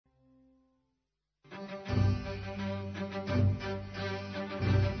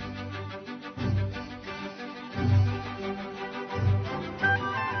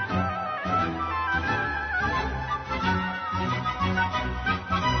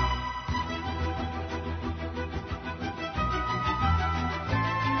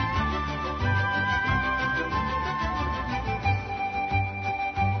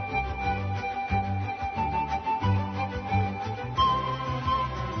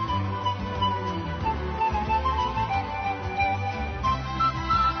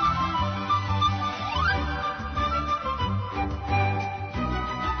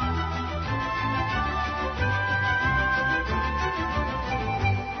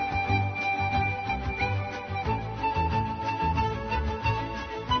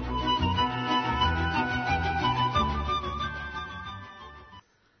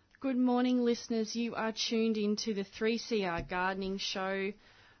listeners, you are tuned into the 3CR Gardening Show.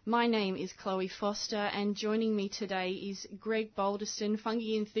 My name is Chloe Foster, and joining me today is Greg Balderston,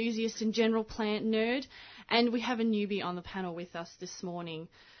 fungi enthusiast and general plant nerd, and we have a newbie on the panel with us this morning.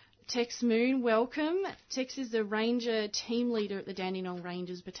 Tex Moon, welcome. Tex is the ranger team leader at the Dandenong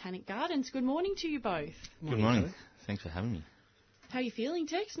Rangers Botanic Gardens. Good morning to you both. Good morning. Thanks for having me. How are you feeling,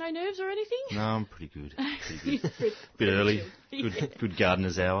 Tex? No nerves or anything? No, I'm pretty good. Bit early. Good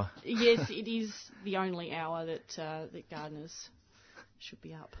gardener's hour. Yes, it is the only hour that gardeners should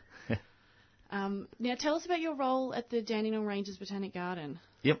be up. Now, tell us about your role at the Dandenong Rangers Botanic Garden.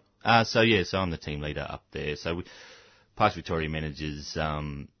 Yep. So I'm the team leader up there. So Parks Victoria manages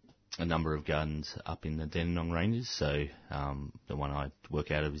a number of gardens up in the Dandenong Ranges. So the one I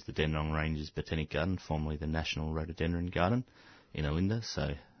work out of is the Dandenong Rangers Botanic Garden, formerly the National Rhododendron Garden in Olinda.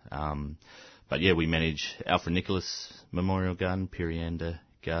 So, but yeah, we manage Alfred Nicholas Memorial Garden, Periander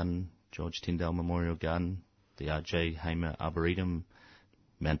Garden, George Tyndale Memorial Garden, the R.J. Hamer Arboretum,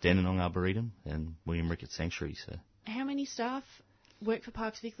 Mount Dandenong Arboretum, and William Ricketts Sanctuary. So, how many staff work for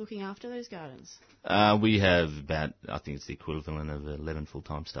Parks Vic looking after those gardens? We have about, I think it's the equivalent of 11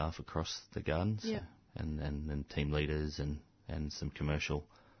 full-time staff across the gardens. Yeah. And team leaders and some commercial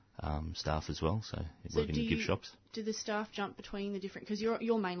staff as well, so working in gift shops. Do the staff jump between the different? Because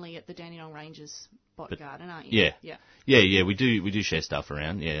you're mainly at the Dandenong Rangers Garden, aren't you? Yeah. We do share stuff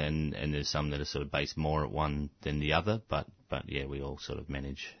around, and there's some that are sort of based more at one than the other, but yeah, we all sort of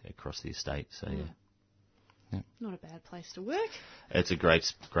manage across the estate. So yeah. Not a bad place to work. It's a great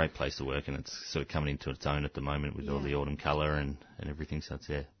place to work, and it's sort of coming into its own at the moment with all the autumn colour and everything. So it's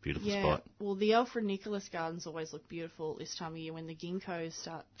a beautiful spot. Well, the Alfred Nicholas Gardens always look beautiful at this time of year when the ginkgos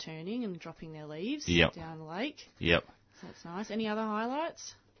start turning and dropping their leaves down the lake. Yep. So that's nice. Any other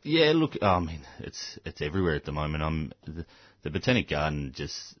highlights? Yeah, look, I mean, it's everywhere at the moment. The Botanic Garden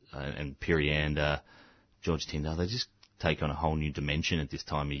and Periander, George Tyndale, they just take on a whole new dimension at this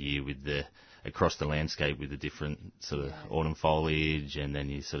time of year with across the landscape with the different sort of autumn foliage, and then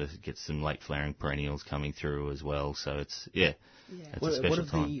you sort of get some late flowering perennials coming through as well. So it's a special time. What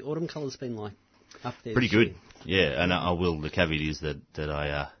have the autumn colours been like up there? Pretty good, yeah. And the caveat is that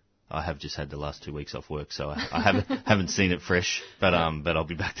I have just had the last 2 weeks off work, so I haven't seen it fresh, but I'll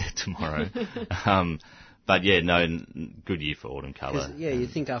be back there tomorrow. But yeah, no, good year for autumn colour. Yeah, you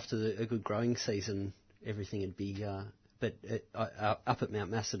think after a good growing season, everything would be. But up at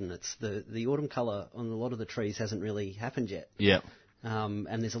Mount Macedon, it's the autumn colour on a lot of the trees hasn't really happened yet. Yeah. And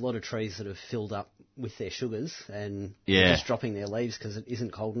there's a lot of trees that have filled up with their sugars and just dropping their leaves because it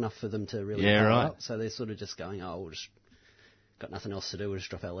isn't cold enough for them to really colour up. So they're sort of just going, we'll just got nothing else to do. We'll just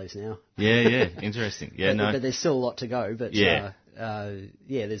drop our leaves now. Yeah, interesting. Yeah, but there's still a lot to go. But there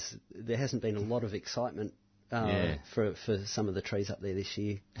hasn't been a lot of excitement. For some of the trees up there this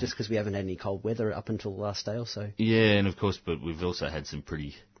year, just because we haven't had any cold weather up until the last day or so. Yeah, and of course, but we've also had some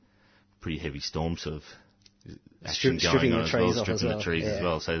pretty heavy storms sort of action going on as well, stripping the trees as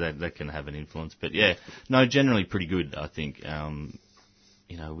well, so that can have an influence. But yeah, no, generally pretty good, I think.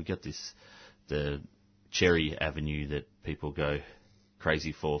 We got the cherry avenue that people go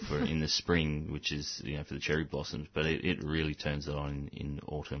crazy for in the spring, which is for the cherry blossoms, but it really turns it on in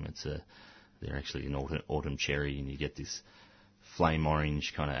autumn. They're actually an autumn cherry, and you get this flame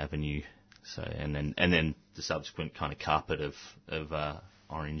orange kind of avenue. So and then the subsequent kind of carpet of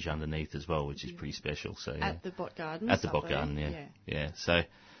orange underneath as well, which is pretty special. So at the Bot Garden. At the Bot Garden, yeah. So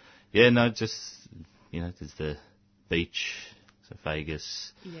just there's the beech,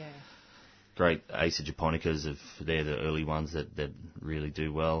 Saphagus. Yeah. Great Acer japonicas they're the early ones that really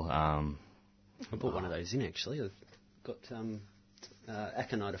do well. I bought one of those in actually. I've got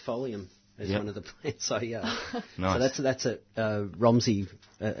Aconitifolium. As one of the plants. So nice. So that's at Romsey,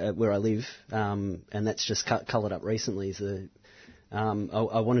 where I live, and that's just coloured up recently.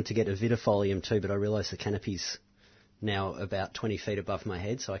 I wanted to get a Vidifolium too, but I realised the canopy's now about 20 feet above my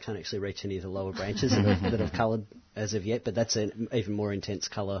head, so I can't actually reach any of the lower branches that I've coloured as of yet. But that's an even more intense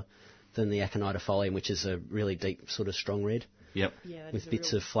colour than the Aconitifolium, which is a really deep sort of strong red. Yep. Yeah, with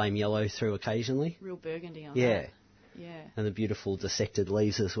bits of flame yellow through occasionally. Real burgundy on that. Yeah. And the beautiful dissected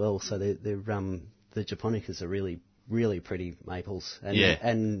leaves as well. So the japonicas are really, really pretty maples.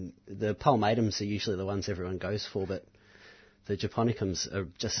 And the palmatums are usually the ones everyone goes for, but the japonicums are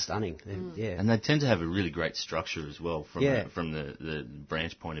just stunning. And they tend to have a really great structure as well from the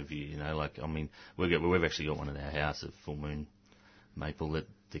branch point of view. We've actually got one in our house, a full moon maple that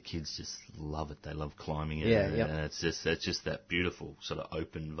the kids just love it. They love climbing it. And it's just that beautiful sort of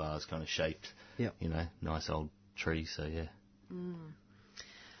open vase kind of shaped, nice old tree. So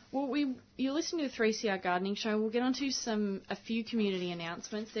Well, you're listening to the 3CR Gardening Show. We'll get on to a few community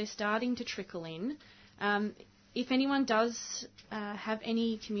announcements. They're starting to trickle in. If anyone does have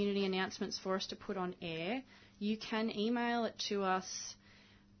any community announcements for us to put on air, you can email it to us.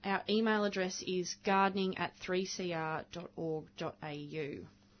 Our email address is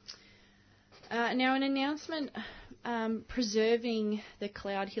gardening@3cr.org.au. Now, an announcement preserving the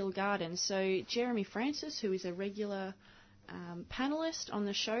Cloud Hill Garden. So Jeremy Francis, who is a regular panellist on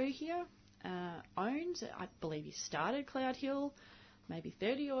the show here, owns, I believe he started Cloud Hill maybe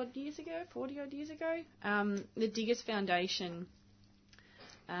 40-odd years ago. The Diggers Foundation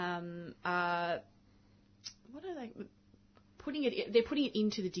they're putting it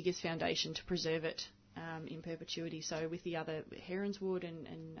into the Diggers Foundation to preserve it in perpetuity. So with the other Heronswood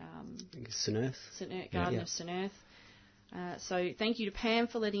and St Earth Garden of St Earth. So thank you to Pam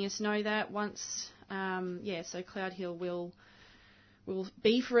for letting us know that. Once, so Cloud Hill will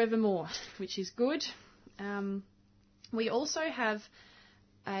be forevermore, which is good. We also have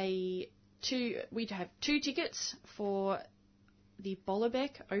two tickets for the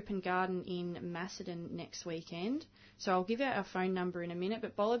Bollebeck Open Garden in Macedon next weekend. So I'll give out our phone number in a minute,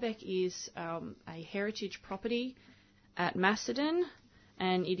 but Bollebeck is a heritage property at Macedon,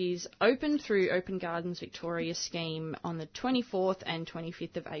 and it is open through Open Gardens Victoria scheme on the 24th and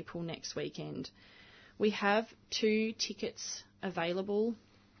 25th of April next weekend. We have 2 tickets available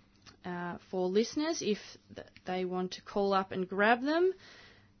for listeners if they want to call up and grab them.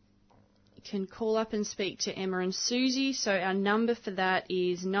 You can call up and speak to Emma and Susie. So our number for that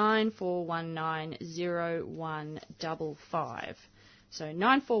is 94190155. So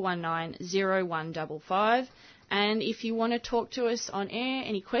 94190155. And if you want to talk to us on air,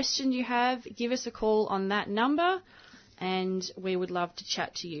 any questions you have, give us a call on that number and we would love to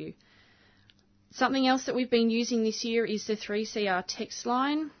chat to you. Something else that we've been using this year is the 3CR text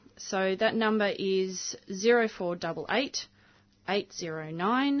line. So that number is 0488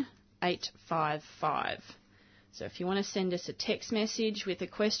 809 855. So if you want to send us a text message with a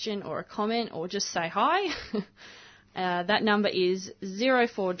question or a comment or just say hi, that number is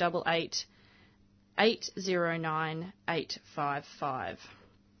 0488 809 855.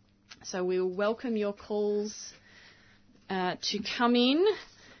 So we'll welcome your calls to come in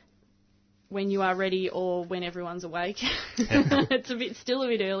when you are ready or when everyone's awake. It's still a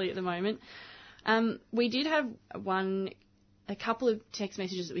bit early at the moment. We did have a couple of text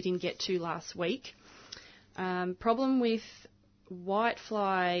messages that we didn't get to last week. Problem with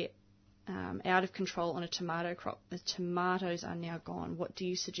whitefly out of control on a tomato crop. The tomatoes are now gone. What do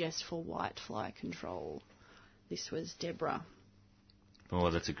you suggest for whitefly control? This was Deborah. Oh,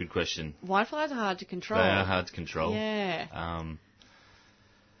 that's a good question. Whiteflies are hard to control. They are hard to control. Yeah.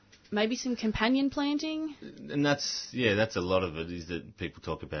 Maybe some companion planting? And that's a lot of it, is that people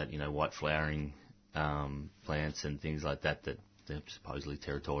talk about, white flowering plants and things like that they're supposedly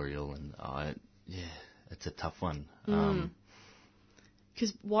territorial, and it's a tough one.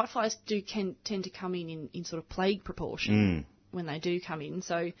 Because whiteflies tend to come in sort of plague proportion when they do come in.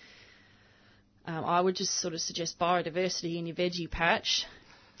 So I would just sort of suggest biodiversity in your veggie patch,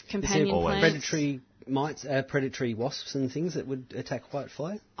 companion plants. Predatory mites, predatory wasps and things that would attack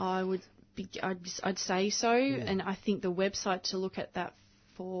whitefly? I'd say so, and I think the website to look at that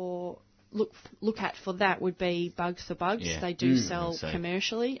for that would be Bugs for Bugs. Yeah. They do sell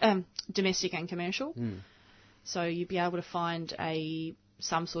commercially, domestic and commercial. So you'd be able to find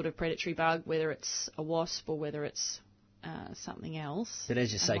some sort of predatory bug, whether it's a wasp or whether it's something else. But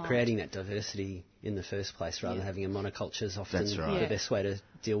as you say, creating that diversity in the first place rather than having a monoculture is often the best way to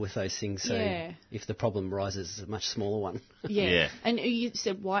deal with those things. So if the problem arises, it's a much smaller one. And you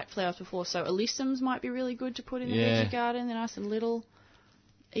said white flowers before, so alyssums might be really good to put in the veggie garden. They're nice and little.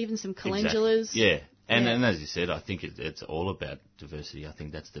 Even some calendulas. Exactly. And as you said, I think it's all about diversity. I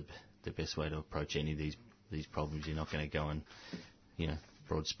think that's the best way to approach any of these problems. You're not going to go and,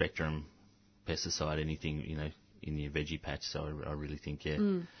 broad spectrum pesticide anything, in your veggie patch. So I really think,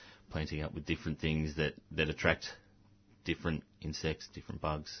 planting up with different things that attract different insects, different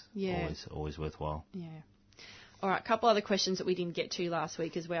bugs, always worthwhile. Yeah. All right, a couple other questions that we didn't get to last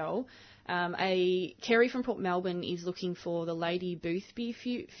week as well. Kerry from Port Melbourne is looking for the Lady Boothby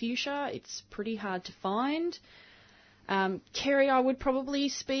fuchsia. It's pretty hard to find. Kerry, I would probably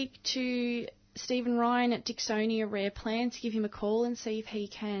speak to Stephen Ryan at Dicksonia Rare Plants, give him a call and see if he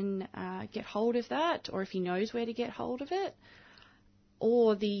can get hold of that, or if he knows where to get hold of it.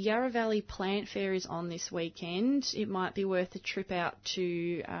 Or the Yarra Valley Plant Fair is on this weekend. It might be worth a trip out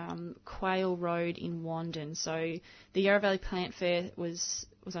to Quayle Road in Wandon. So the Yarra Valley Plant Fair was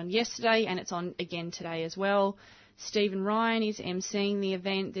on yesterday, and it's on again today as well. Stephen Ryan is emceeing the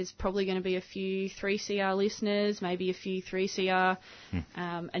event. There's probably going to be a few 3CR listeners, maybe a few 3CR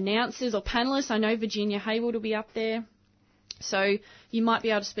announcers or panellists. I know Virginia Hayward will be up there. So you might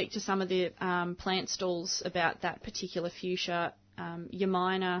be able to speak to some of the plant stalls about that particular fuchsia. Your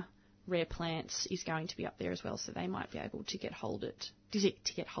minor rare plants is going to be up there as well, so they might be able to get hold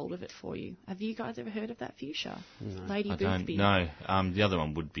of it for you. Have you guys ever heard of that fuchsia? No, Lady I Boothby. don't. No. The other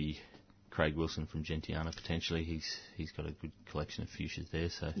one would be Craig Wilson from Gentiana, potentially. He's got a good collection of fuchsias there.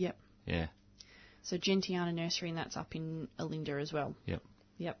 So yep. Yeah. So Gentiana Nursery, and that's up in Olinda as well. Yep.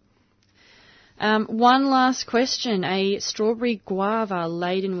 One last question. A strawberry guava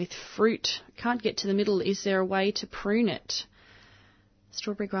laden with fruit. Can't get to the middle. Is there a way to prune it?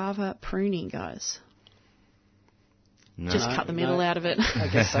 Strawberry guava pruning, guys. No. Just cut the middle out of it. I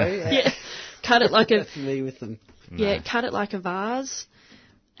guess so, yeah. Yeah. Cut it like a... familiar with them. Yeah, cut it like a vase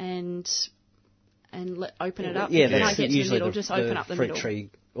and open it up. Yeah, if you that's can't get to the usually middle, just open up the fruit middle. tree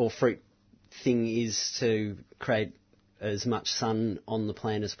or fruit thing is to create as much sun on the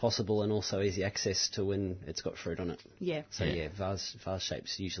plant as possible and also easy access to when it's got fruit on it. Yeah. So vase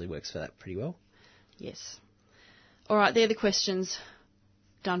shapes usually works for that pretty well. Yes. All right, they're the questions.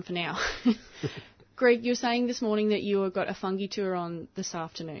 Done for now. Greg, you were saying this morning that you got a fungi tour on this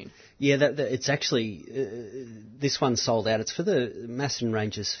afternoon. Yeah, it's actually, this one's sold out. It's for the Macedon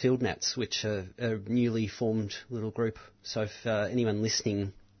Rangers Field Gnats, which are a newly formed little group. So if anyone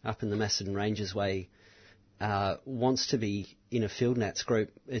listening up in the Macedon Rangers way wants to be in a Field Gnats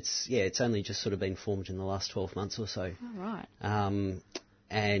group, it's only just sort of been formed in the last 12 months or so. All right.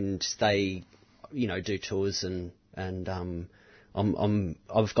 And they, do tours and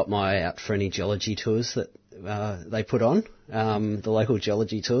I've got my eye out for any geology tours that they put on. The local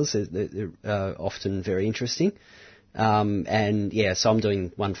geology tours, they're often very interesting. So I'm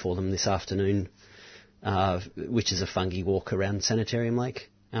doing one for them this afternoon, which is a fungi walk around Sanitarium Lake.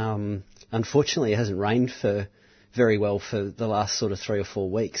 Unfortunately, it hasn't rained very well for the last sort of 3 or 4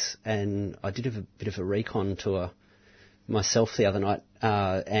 weeks, and I did have a bit of a recon tour myself the other night,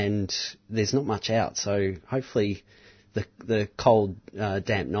 and there's not much out, so hopefully the cold,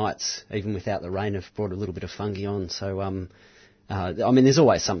 damp nights, even without the rain, have brought a little bit of fungi on. So, there's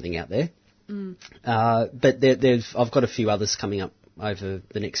always something out there. But I've got a few others coming up over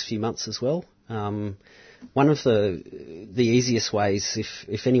the next few months as well. One of the easiest ways,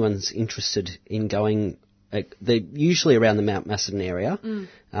 if anyone's interested in going, they're usually around the Mount Macedon area,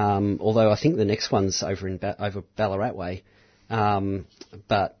 although I think the next one's over Ballarat way.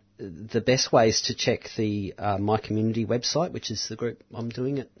 But the best way is to check the My Community website, which is the group I'm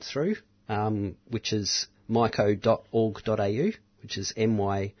doing it through, which is myco.org.au, which is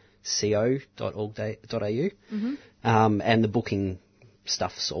myco.org.au. And the booking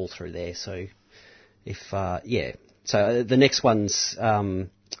stuff's all through there. So so the next one's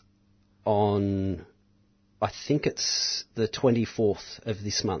on, I think it's the 24th of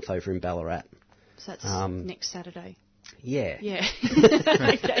this month over in Ballarat. So that's next Saturday. Yeah. Yeah.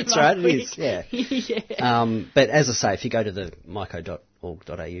 That's right, it is, yeah. Yeah. But as I say, if you go to the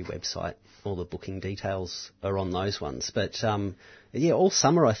myco.org.au website, all the booking details are on those ones. But, all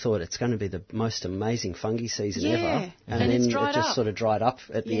summer I thought it's going to be the most amazing fungi season ever. And then it just sort of dried up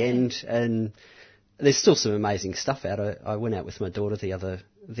at the end, and there's still some amazing stuff out. I went out with my daughter the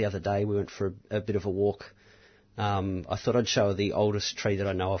other day. We went for a bit of a walk. I thought I'd show her the oldest tree that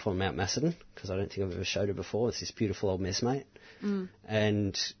I know of on Mount Macedon, because I don't think I've ever showed her before. It's this beautiful old messmate.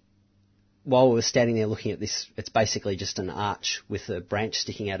 And while we were standing there looking at this, it's basically just an arch with a branch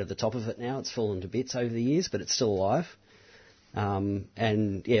sticking out of the top of it now. It's fallen to bits over the years, but it's still alive.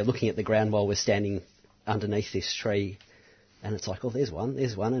 Looking at the ground while we're standing underneath this tree, and it's like, oh, there's one,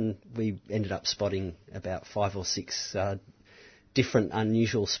 and we ended up spotting about 5 or 6 different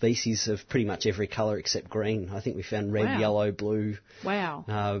unusual species of pretty much every colour except green. I think we found red, yellow, blue. Wow.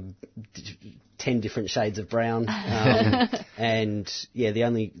 10 different shades of brown. And the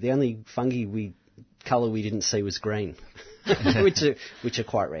only fungi colour we didn't see was green, which are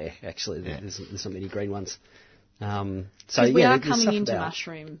quite rare actually. Yeah. There's not many green ones. We are coming into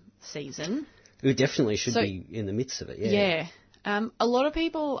mushroom season. We definitely should be in the midst of it. Yeah. A lot of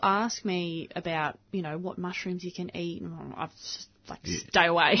people ask me about, what mushrooms you can eat. I've just stay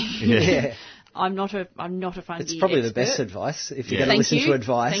away. Yeah. I'm not a fungi It's probably expert. The best advice if you're going to listen to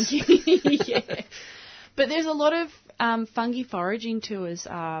advice. Thank you. Yeah. But there's a lot of fungi foraging tours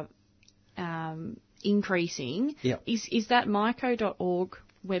are increasing. Yep. Is that myco.org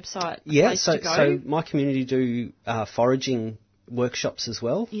website a place so to go? so My Community do foraging workshops as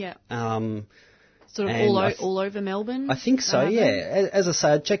well. Yeah. Sort of all over Melbourne? I think so, yeah. As I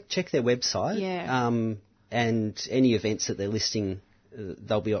say, check their website. Yeah. any events that they're listing,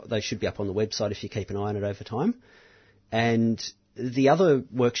 they should be up on the website if you keep an eye on it over time. And the other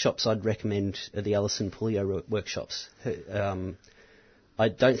workshops I'd recommend are the Alison Pullier workshops. I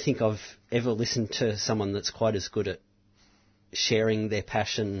don't think I've ever listened to someone that's quite as good at sharing their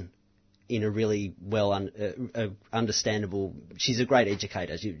passion in a really understandable. She's a great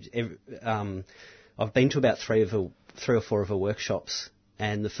educator. I've been to about three or four of her workshops,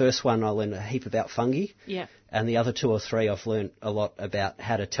 and the first one I learned a heap about fungi. Yeah. And the other 2 or 3 I've learned a lot about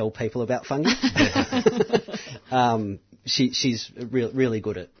how to tell people about fungi. She's really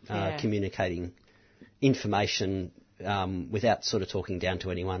good at communicating information without sort of talking down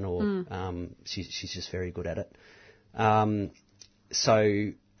to anyone, or she's just very good at it.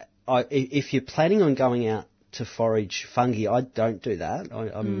 So if you're planning on going out to forage fungi, I don't do that.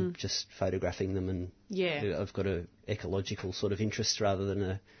 I'm just photographing them, and I've got an ecological sort of interest rather than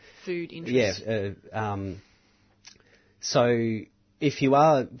a food interest. Yeah. So if you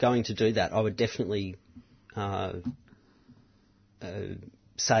are going to do that, I would definitely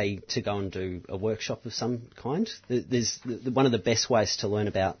say to go and do a workshop of some kind. One of the best ways to learn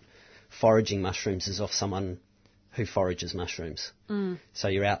about foraging mushrooms is off someone who forages mushrooms. So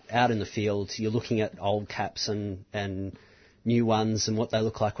you're out in the field, you're looking at old caps and new ones, and what they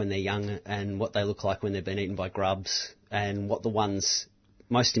look like when they're young, and what they look like when they've been eaten by grubs, and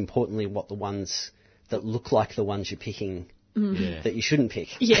most importantly, what the ones that look like the ones you're picking that you shouldn't pick.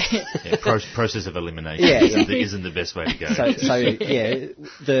 Process of elimination isn't the best way to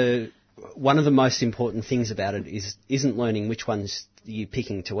go. One of the most important things about it isn't learning which ones you're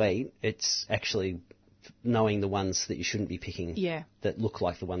picking to eat. It's actually knowing the ones that you shouldn't be picking that look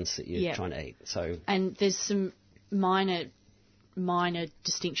like the ones that you're trying to eat. And there's some minor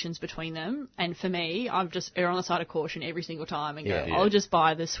distinctions between them, and for me, I'm just err on the side of caution every single time and I'll just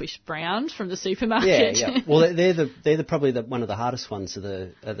buy the Swiss browns from the supermarket. Well, they're probably one of the hardest ones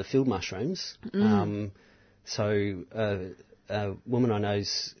are the field mushrooms. So a woman I know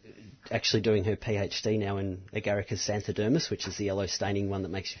is actually doing her PhD now in Agaricus xanthodermis, which is the yellow staining one that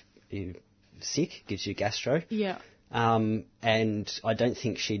makes you sick, gives you gastro. And I don't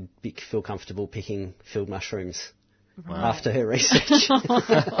think she'd feel comfortable picking field mushrooms. After her research.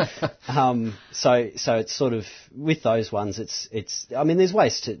 So it's sort of, with those ones, it's I mean, there's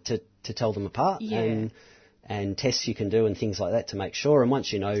ways to tell them apart and tests you can do and things like that to make sure. And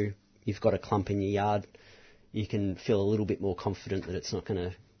once you know you've got a clump in your yard, you can feel a little bit more confident that it's not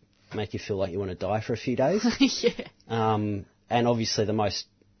going to make you feel like you want to die for a few days. And obviously the most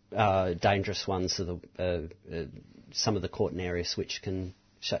dangerous ones are some of the Cortinarius, which can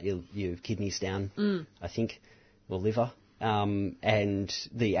shut your kidneys down, I think, or liver, and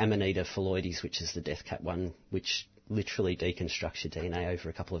the Amanita phalloides, which is the death cap one, which literally deconstructs your DNA over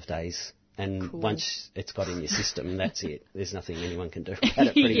a couple of days. And once it's got in your system, that's it. There's nothing anyone can do about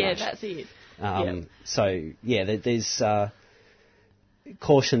it, pretty much. That's it. So, there's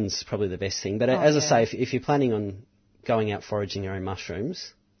caution's probably the best thing. But as I say, if you're planning on going out foraging your own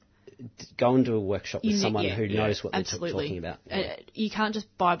mushrooms, go and do a workshop with someone who knows what they're talking about. You can't just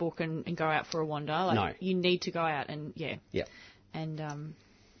buy a book and go out for a wander. No. You need to go out and and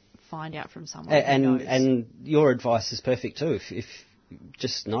find out from someone. And your advice is perfect too. If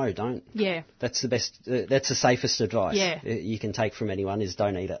just don't. Yeah. That's the best. That's the safest advice. Yeah. You can take from anyone is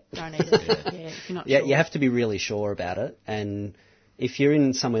don't eat it. Don't eat it. If you're not sure. You have to be really sure about it. And if you're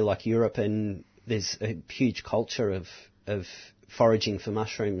in somewhere like Europe and there's a huge culture of foraging for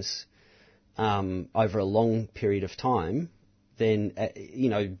mushrooms over a long period of time, then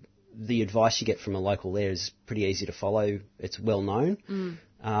the advice you get from a local there is pretty easy to follow. It's well known,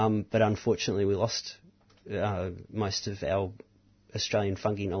 but unfortunately we lost most of our Australian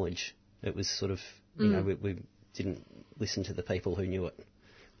fungi knowledge. It was sort of we didn't listen to the people who knew it.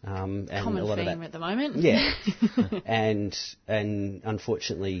 And common a lot theme of that at the moment. Yeah, and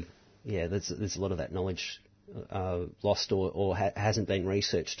unfortunately, there's a lot of that knowledge lost or hasn't been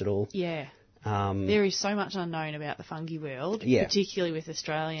researched at all. Yeah. There is so much unknown about the fungi world, particularly with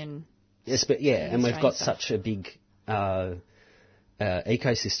Australian. Yes, but and we've got such a big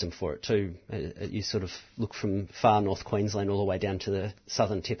ecosystem for it too. You sort of look from far north Queensland all the way down to the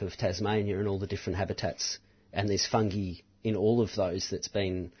southern tip of Tasmania and all the different habitats, and there's fungi in all of those that's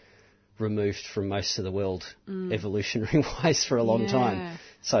been removed from most of the world evolutionary-wise for a long time.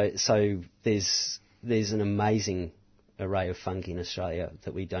 So there's an amazing array of fungi in Australia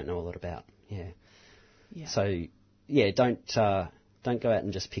that we don't know a lot about. Yeah. So don't go out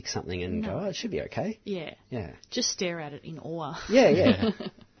and just pick something and go, it should be okay. Yeah. Just stare at it in awe. Yeah.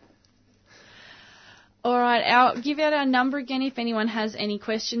 All right, I'll give out our number again if anyone has any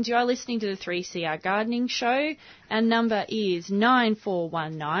questions. You are listening to the 3CR Gardening Show. Our number is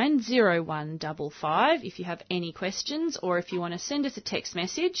 94190155 if you have any questions, or if you want to send us a text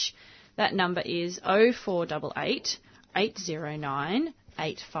message. That number is 0488 809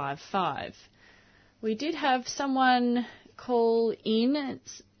 855. We did have someone call in.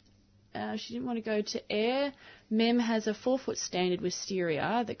 She didn't want to go to air. Mem has a 4-foot standard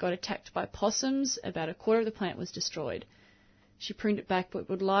wisteria that got attacked by possums. About a quarter of the plant was destroyed. She pruned it back but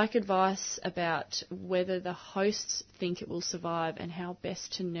would like advice about whether the hosts think it will survive and how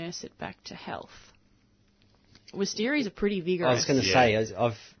best to nurse it back to health. Wisterias are pretty vigorous. I was going to say,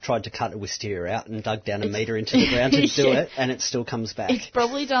 I've tried to cut a wisteria out and dug down a metre into the ground to do it, and it still comes back. It's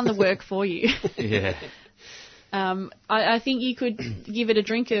probably done the work for you. Yeah. I think you could give it a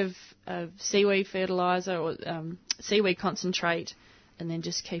drink of seaweed fertiliser or seaweed concentrate, and then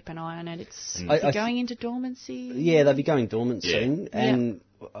just keep an eye on it. It's going into dormancy. Yeah, they'll be going dormant soon. And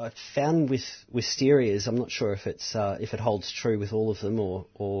I found with wisterias, I'm not sure if it's if it holds true with all of them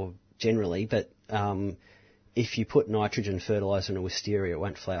or generally, but if you put nitrogen fertiliser in a wisteria, it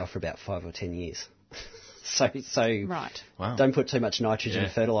won't flower for about 5 or 10 years. So right. Wow. Don't put too much nitrogen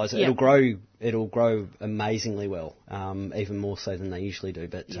fertiliser. Yep. It'll grow amazingly well, even more so than they usually do.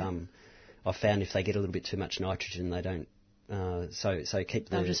 But I've found if they get a little bit too much nitrogen, they don't. So keep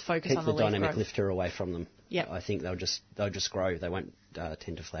the dynamic lifter away from them. Yeah, I think they'll just grow. They won't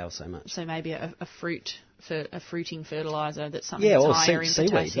tend to flower so much. So maybe a fruiting fertiliser that's something higher in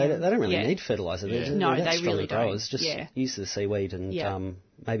seaweed. potassium. They don't really need fertiliser. Yeah. They're they really growers. don't. Just use the seaweed and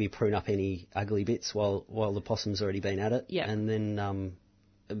maybe prune up any ugly bits while the possum's already been at it. Yeah. And then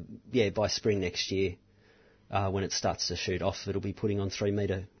by spring next year, when it starts to shoot off, it'll be putting on 3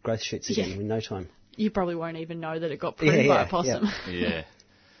 metre growth shoots again in no time. You probably won't even know that it got pruned by a possum. Yeah.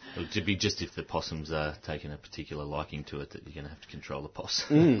 It'll be just if the possums are taking a particular liking to it that you're going to have to control the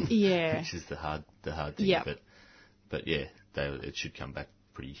possum. Which is the hard thing. Yeah. But yeah, it should come back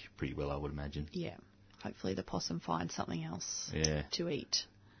pretty well, I would imagine. Yeah. Hopefully the possum finds something else to eat.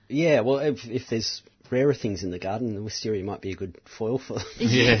 Yeah, well, if there's rarer things in the garden, the wisteria might be a good foil for them.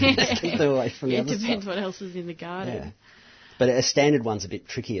 Keep them away from the it other depends stuff. what else is in the garden. Yeah. But a standard one's a bit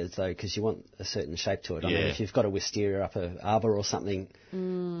trickier, though, because you want a certain shape to it. I mean, if you've got a wisteria up an arbour or something,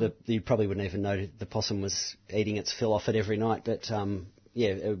 you probably wouldn't even know the possum was eating its fill off it every night. But,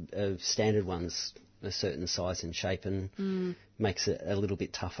 a standard one's a certain size and shape and makes it a little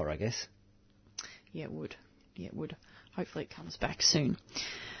bit tougher, I guess. Yeah, it would. Hopefully it comes back soon.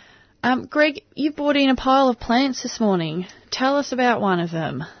 Greg, you brought in a pile of plants this morning. Tell us about one of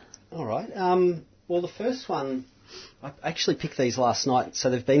them. All right. Well, the first one, I actually picked these last night, so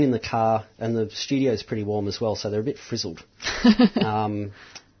they've been in the car, and the studio's pretty warm as well, so they're a bit frizzled.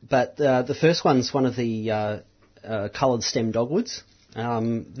 But the first one's one of the coloured stem dogwoods.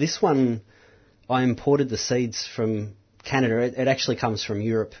 This one, I imported the seeds from Canada. It actually comes from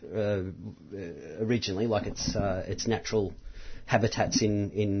Europe originally, like its natural habitats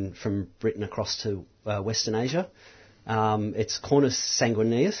from Britain across to Western Asia. It's Cornus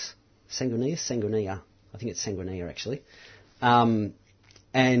sanguineus. Sanguinea. I think it's Sanguinea, actually. And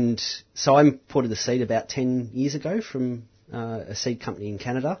so I imported the seed about 10 years ago from a seed company in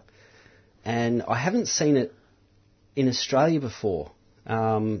Canada. And I haven't seen it in Australia before.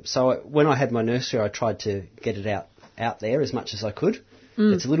 So when I had my nursery, I tried to get it out there as much as I could.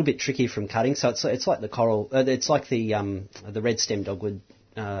 It's a little bit tricky from cutting. So it's like the coral. It's like the red stem dogwood,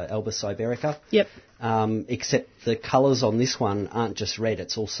 Albus iberica. Yep. Except the colours on this one aren't just red,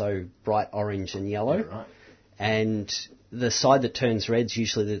 it's also bright orange and yellow. Yeah, right. And the side that turns red is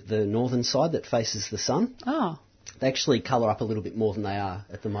usually the northern side that faces the sun. Oh. They actually colour up a little bit more than they are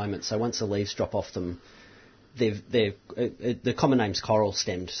at the moment. So once the leaves drop off them, the common name's coral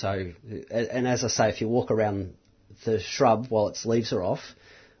stemmed. So, and as I say, if you walk around the shrub while its leaves are off,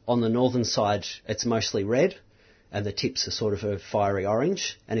 on the northern side it's mostly red, and the tips are sort of a fiery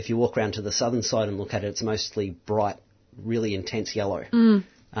orange. And if you walk around to the southern side and look at it, it's mostly bright, really intense yellow.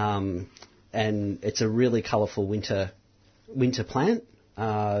 And it's a really colourful winter plant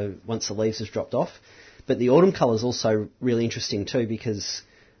once the leaves have dropped off. But the autumn colour is also really interesting too, because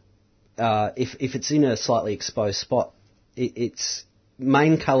if it's in a slightly exposed spot, its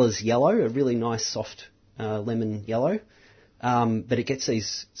main colour's yellow, a really nice soft lemon yellow. But it gets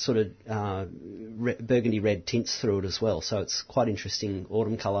these sort of burgundy red tints through it as well, so it's quite interesting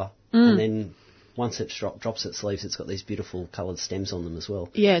autumn colour. And then once it drops its leaves, it's got these beautiful coloured stems on them as well.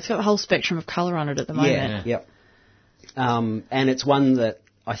 Yeah, it's got a whole spectrum of colour on it at the moment. Yeah. And it's one that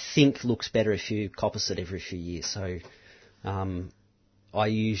I think looks better if you coppice it every few years. So I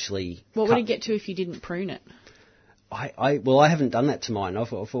usually... What would it get to if you didn't prune it? I haven't done that to mine.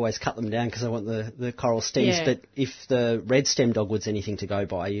 I've always cut them down because I want the coral stems. Yeah. But if the red stem dogwood's anything to go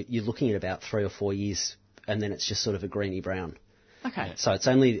by, you're looking at about 3 or 4 years, and then it's just sort of a greeny brown. Okay. So it's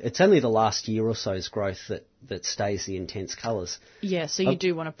only the last year or so's growth that stays the intense colours. Yeah. So you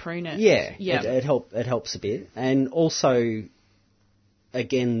do want to prune it. Yeah. Yeah. It helps a bit, and also,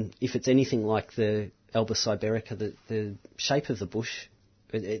 again, if it's anything like the Albus iberica, the shape of the bush,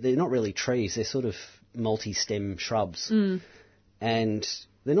 they're not really trees. They're sort of multi-stem shrubs, and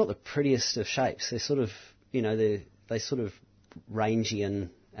they're not the prettiest of shapes. They're sort of, they sort of rangy and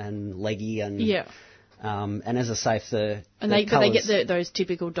leggy and and as I say, if they get those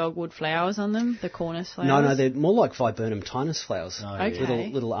typical dogwood flowers on them, the cornus flowers. No, they're more like Viburnum tinus flowers. Oh, okay.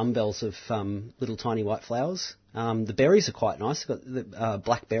 Little umbels of little tiny white flowers. The berries are quite nice. They've got the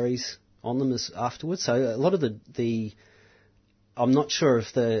black berries on them afterwards. So a lot of the I'm not sure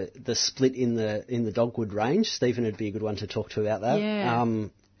of the split in the dogwood range. Stephen would be a good one to talk to about that. Yeah.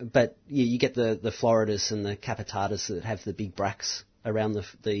 But you get the Floridas and the capitatas that have the big bracts around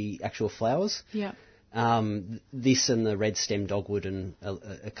the actual flowers. Yeah. This and the red stem dogwood and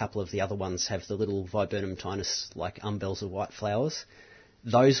a couple of the other ones have the little Viburnum tinus like umbels of white flowers.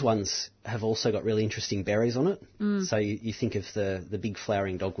 Those ones have also got really interesting berries on it. So you think of the big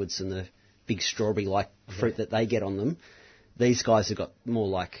flowering dogwoods and the big strawberry-like fruit that they get on them. These guys have got more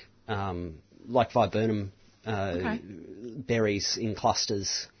like Viburnum berries in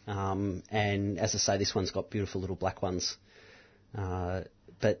clusters. And as I say, this one's got beautiful little black ones.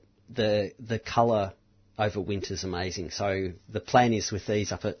 But the colour over winter is amazing. So the plan is with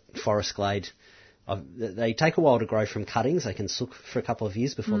these up at Forest Glade, they take a while to grow from cuttings. They can soak for a couple of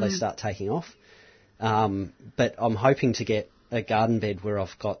years before they start taking off. But I'm hoping to get a garden bed where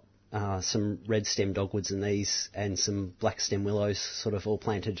I've got some red stem dogwoods in these and some black stem willows sort of all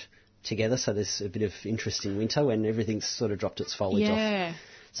planted together. So there's a bit of interest in winter when everything's sort of dropped its foliage off. Yeah.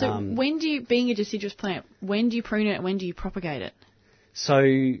 So when do you, being a deciduous plant, when do you prune it and when do you propagate it? So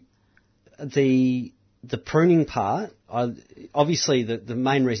the pruning part, obviously the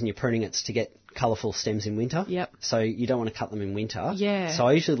main reason you're pruning it's to get colourful stems in winter. Yep. So you don't want to cut them in winter. Yeah. So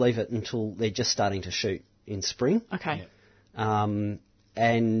I usually leave it until they're just starting to shoot in spring. Okay. Yeah.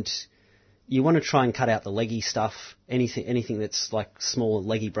 And you want to try and cut out the leggy stuff. Anything that's like small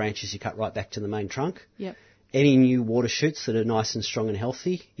leggy branches, you cut right back to the main trunk. Yep. Any new water shoots that are nice and strong and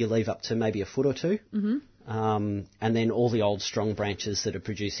healthy, you leave up to maybe a foot or two. Mm-hmm. And then all the old strong branches that are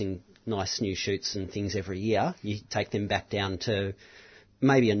producing nice new shoots and things every year, you take them back down to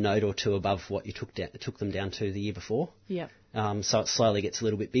maybe a node or two above what you took them down to the year before. Yeah. So it slowly gets a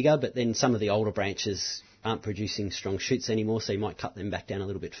little bit bigger, but then some of the older branches aren't producing strong shoots anymore, so you might cut them back down a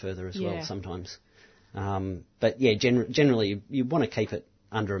little bit further as well sometimes. But yeah, generally you want to keep it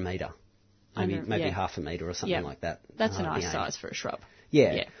under a metre. Maybe half a metre or something like that. That's a nice size for a shrub.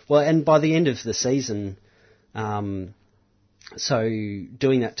 Yeah. Well, and by the end of the season, so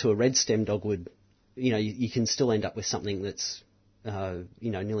doing that to a red stem dogwood, you can still end up with something that's,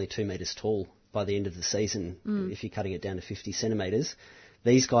 nearly 2 metres tall by the end of the season if you're cutting it down to 50 centimetres.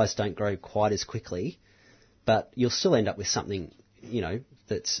 These guys don't grow quite as quickly, but you'll still end up with something,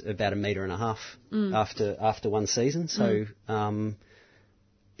 that's about 1.5 metres after one season. So,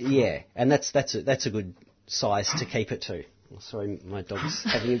 yeah, and that's a good size to keep it to. Oh, sorry, my dog's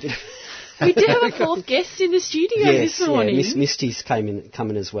having a bit of... We do have a fourth guest in the studio this morning. Yeah, Misty's come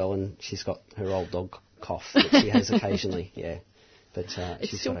in as well, and she's got her old dog cough that she has occasionally, But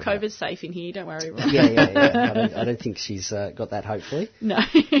it's still COVID safe in here, don't worry, Rob. Yeah. I don't think she's got that, hopefully. No.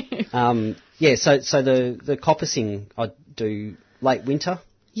 So the coppicing I do late winter.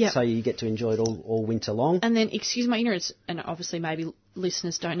 Yeah. So you get to enjoy it all winter long. And then, excuse my ignorance, and obviously maybe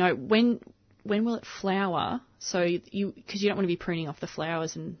listeners don't know, when will it flower? So because you don't want to be pruning off the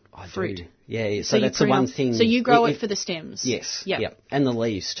flowers and fruit. Do. Yeah. So that's the one thing. So you grow it for the stems. Yes. Yeah. Yep. And the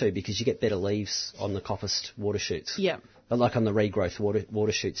leaves too, because you get better leaves on the coppiced water shoots. Yeah. But like on the regrowth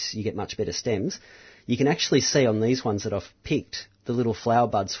water shoots, you get much better stems. You can actually see on these ones that I've picked the little flower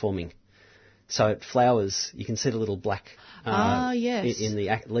buds forming. So it flowers, you can see the little black yes. in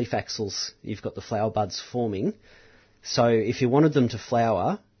the leaf axils. You've got the flower buds forming. So if you wanted them to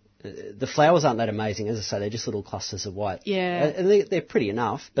flower, the flowers aren't that amazing. As I say, they're just little clusters of white. Yeah. And they're pretty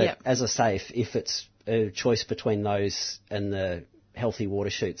enough. But as I say, if it's a choice between those and the healthy water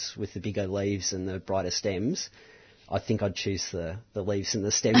shoots with the bigger leaves and the brighter stems, I think I'd choose the leaves and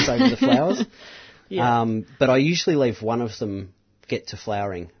the stems over the flowers. But I usually leave one of them get to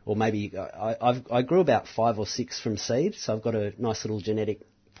flowering, or maybe I grew about 5 or 6 from seed, so I've got a nice little genetic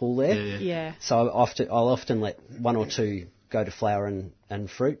pool there. Yeah. So I'll often let 1 or 2 go to flower and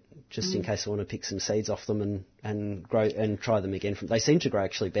fruit, just in case I want to pick some seeds off them and grow and try them again. They seem to grow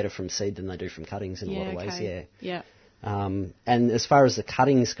actually better from seed than they do from cuttings in a lot of ways. Yeah. And as far as the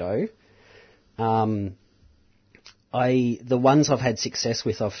cuttings go, the ones I've had success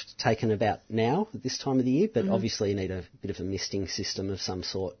with, I've taken about now at this time of the year, but obviously you need a bit of a misting system of some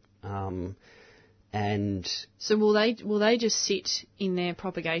sort. And so will they just sit in their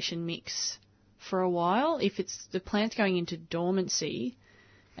propagation mix for a while if it's the plant's going into dormancy,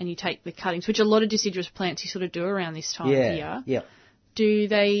 and you take the cuttings, which a lot of deciduous plants you sort of do around this time of year? Yeah. Do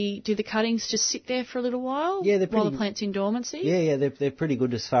the cuttings just sit there for a little while? Yeah, while the plant's in dormancy. Yeah, they're pretty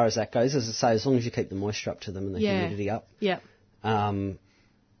good as far as that goes. As I say, as long as you keep the moisture up to them and the humidity up. Yeah. I'm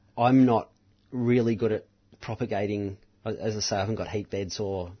not really good at propagating. As I say, I haven't got heat beds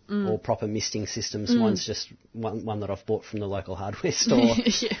or proper misting systems. Mine's just one that I've bought from the local hardware store,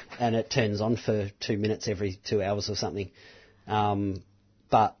 and it turns on for 2 minutes every 2 hours or something.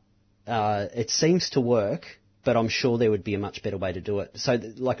 But it seems to work, but I'm sure there would be a much better way to do it. So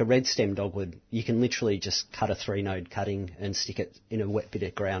like a red stem dogwood, you can literally just cut a 3-node cutting and stick it in a wet bit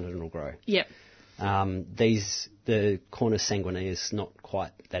of ground and it'll grow. Yep. The Cornus sanguinea is not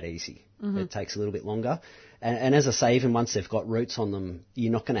quite that easy. It takes a little bit longer. And as I say, even once they've got roots on them,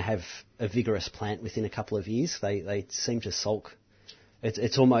 you're not going to have a vigorous plant within a couple of years. They seem to sulk.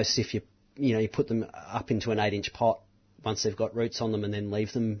 It's almost if you put them up into an 8-inch pot once they've got roots on them and then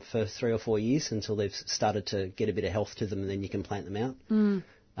leave them for 3 or 4 years until they've started to get a bit of health to them, and then you can plant them out.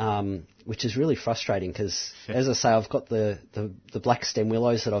 Which is really frustrating because, as I say, I've got the black stem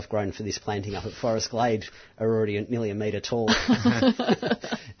willows that I've grown for this planting up at Forest Glade are already nearly a metre tall.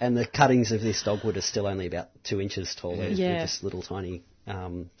 And the cuttings of this dogwood are still only about 2 inches tall. They're just little tiny.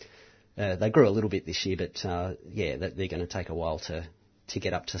 They grew a little bit this year, but they're going to take a while to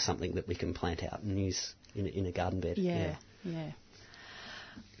get up to something that we can plant out and use in a garden bed. Yeah.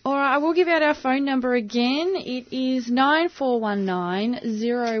 All right, I will give out our phone number again. It is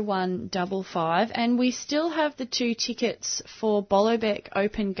 9419-0155, and we still have the 2 tickets for Bolobeck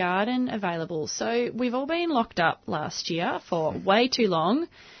Open Garden available. So we've all been locked up last year for way too long.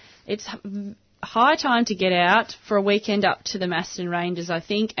 It's high time to get out for a weekend up to the Macedon Ranges, I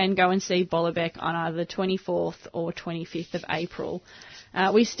think, and go and see Bolobeck on either the 24th or 25th of April.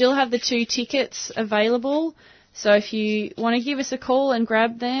 We still have the 2 tickets available. So if you want to give us a call and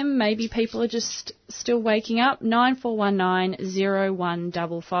grab them, maybe people are just still waking up,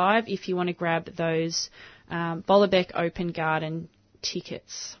 9419-0155 if you want to grab those Bolobeck Open Garden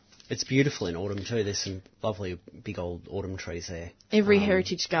tickets. It's beautiful in autumn too. There's some lovely big old autumn trees there. Every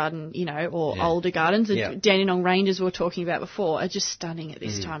heritage garden, or older gardens, the Dandenong Ranges we were talking about before, are just stunning at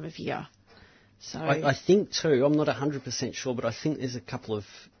this time of year. So I think too, I'm not 100% sure, but I think there's a couple of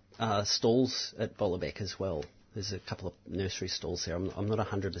stalls at Bolobeck as well. There's a couple of nursery stalls there. I'm not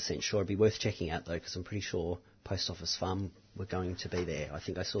 100% sure. It'd be worth checking out, though, because I'm pretty sure Post Office Farm were going to be there. I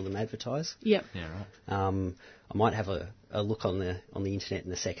think I saw them advertise. Yep. Yeah, right. I might have a look on the internet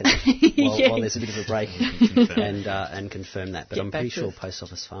in a second while there's a bit of a break and confirm that. But I'm pretty sure Post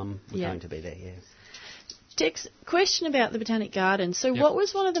Office Farm were going to be there, Tex, question about the Botanic Garden. So what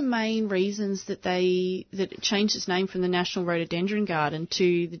was one of the main reasons that it changed its name from the National Rhododendron Garden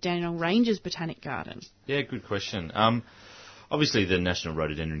to the Dandenong Ranges Botanic Garden? Yeah, good question. Obviously, the National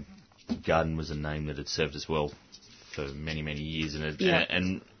Rhododendron Garden was a name that had served us well for many, many years,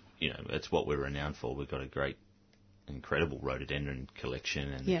 and it's what we're renowned for. We've got a great, incredible rhododendron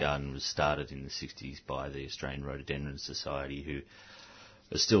collection, and the garden was started in the 60s by the Australian Rhododendron Society, who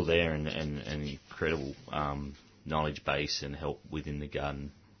are still there and an incredible knowledge base and help within the garden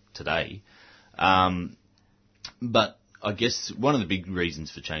today. But I guess one of the big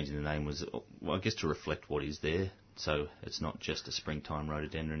reasons for changing the name was, to reflect what is there. So it's not just a springtime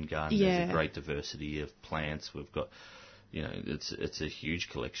rhododendron garden. Yeah. There's a great diversity of plants. We've got, it's a huge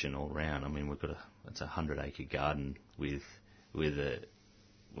collection all around. I mean, it's a 100-acre garden with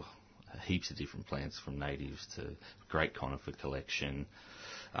heaps of different plants, from natives to great conifer collection.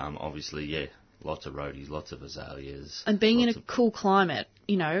 Obviously, lots of rhodies, lots of azaleas. And being in a cool climate,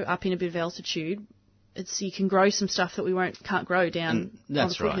 up in a bit of altitude, you can grow some stuff that can't grow down on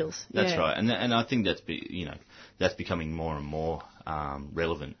the foothills. That's right. And I think that's becoming more and more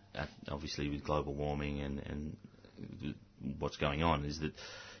relevant, obviously, with global warming and what's going on, is that,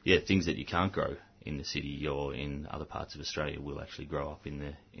 things that you can't grow in the city or in other parts of Australia will actually grow up in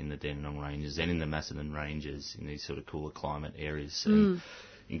the Dandenong Ranges and in the Macedon Ranges, in these sort of cooler climate areas. And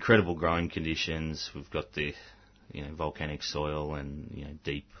incredible growing conditions. We've got the volcanic soil and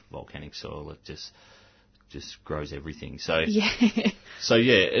deep volcanic soil that just just grows everything. So yeah. So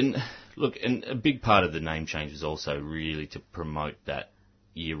yeah, and look, and a big part of the name change is also really to promote that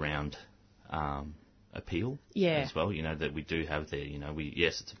year-round appeal as well. You know, that we do have there. You know,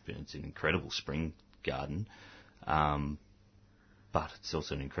 it's an incredible spring garden, but it's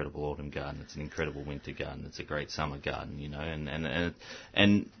also an incredible autumn garden. It's an incredible winter garden. It's a great summer garden. You know,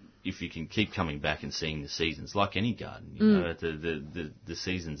 and if you can keep coming back and seeing the seasons, like any garden, you know, the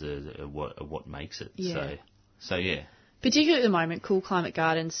seasons are what makes it. Yeah. So yeah. Particularly at the moment, Cool Climate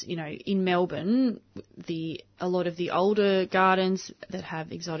Gardens, you know, in Melbourne, a lot of the older gardens that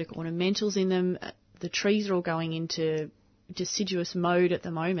have exotic ornamentals in them, the trees are all going into deciduous mode at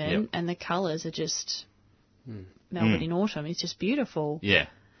the moment, and the colours are just Melbourne in autumn. It's just beautiful. Yeah.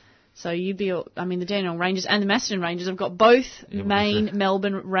 So the Dandenong Ranges and the Macedon Ranges, I've got both main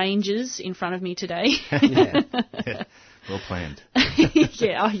Melbourne ranges in front of me today. Yeah. Well planned.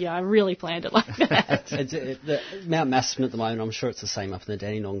 I really planned it like that. Mount Macedon at the moment, I'm sure it's the same up in the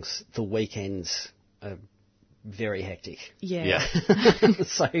Dandenongs. The weekends are very hectic. Yeah.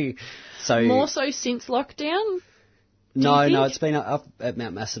 So more so since lockdown. No, it's been up at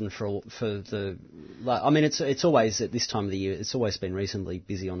Mount Macedon for the. I mean, it's always at this time of the year. It's always been reasonably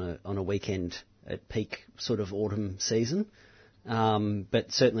busy on a weekend at peak sort of autumn season.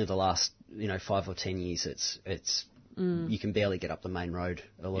 But certainly the last 5 or 10 years, it's you can barely get up the main road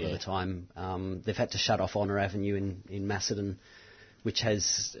a lot of the time. They've had to shut off Honour Avenue in Macedon, which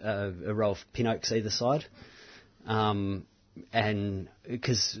has a row of pin oaks either side. And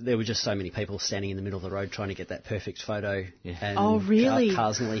because there were just so many people standing in the middle of the road trying to get that perfect photo, and really?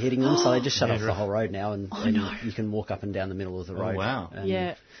 cars nearly hitting them, so they just shut off the whole road now, and you can walk up and down the middle of the road. Oh, wow.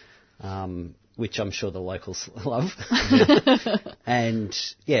 And, which I'm sure the locals love. And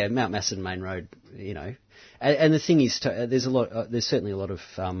Mount Macedon Main Road, and the thing is, there's certainly a lot of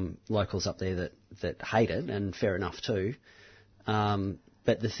locals up there that hate it, and fair enough too.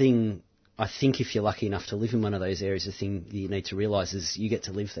 But the thing, I think if you're lucky enough to live in one of those areas, the thing you need to realise is you get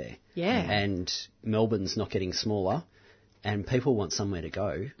to live there. Yeah. And Melbourne's not getting smaller, and people want somewhere to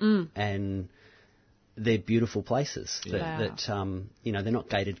go, and they're beautiful places that they're not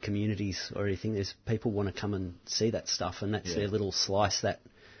gated communities or anything. There's people want to come and see that stuff, and that's their little slice that,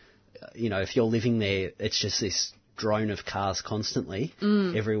 if you're living there, it's just this drone of cars constantly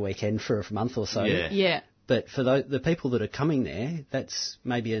every weekend for a month or so. Yeah. But for the people that are coming there, that's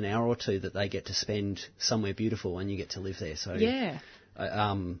maybe an hour or two that they get to spend somewhere beautiful, and you get to live there. So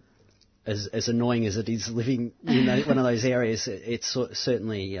as annoying as it is living in one of those areas, it's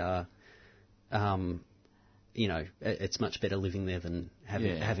certainly it's much better living there than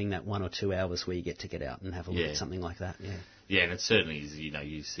having that 1 or 2 hours where you get to get out and have a look at something like that. Yeah. Yeah, and it certainly is.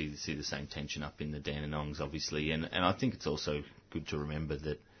 You see the same tension up in the Dandenongs, obviously, and I think it's also good to remember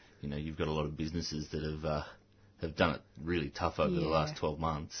that. You've got a lot of businesses that have done it really tough over the last 12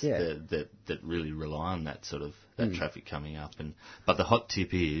 months that really rely on that sort of that traffic coming up. But the hot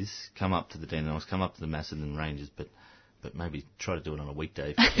tip is come up to the Dandenongs, come up to the Macedon Ranges, but maybe try to do it on a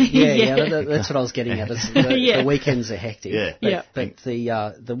weekday. That's what I was getting at. The weekends are hectic. But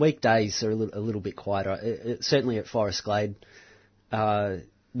the weekdays are a little bit quieter. Certainly at Forest Glade,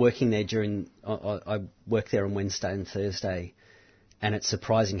 working there I work there on Wednesday and Thursday. And it's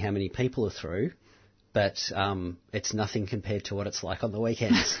surprising how many people are through, but it's nothing compared to what it's like on the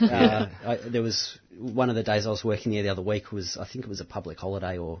weekends. There was one of the days I was working there the other week I think it was a public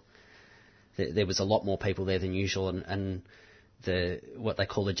holiday, or there was a lot more people there than usual, and what they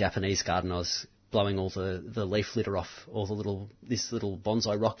call the Japanese garden, I was blowing all the leaf litter off this little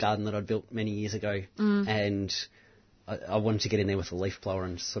bonsai rock garden that I'd built many years ago, and I wanted to get in there with a leaf blower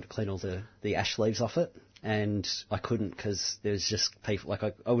and sort of clean all the ash leaves off it. And I couldn't because there's just people,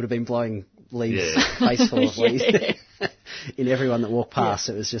 I would have been blowing leaves, face full of leaves in everyone that walked past.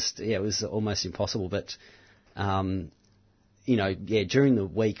 It was just, it was almost impossible. But, during the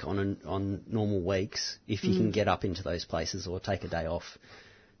week on normal weeks, if you can get up into those places or take a day off,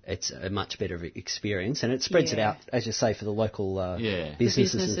 it's a much better experience. And it spreads it out, as you say, for the local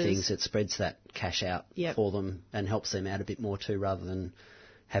businesses and things. It spreads that cash out for them and helps them out a bit more too, rather than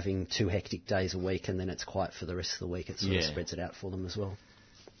having 2 hectic days a week and then it's quiet for the rest of the week. It sort of spreads it out for them as well.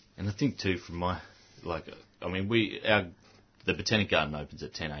 And I think too, from the Botanic Garden opens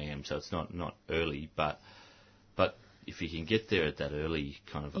at 10 a.m, so it's not early, but if you can get there at that early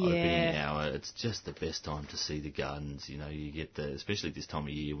kind of opening hour, it's just the best time to see the gardens. You get especially this time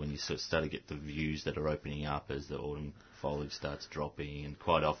of year when you sort of start to get the views that are opening up as the autumn foliage starts dropping, and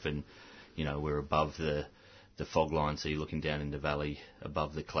quite often, we're above the fog line, so you're looking down in the valley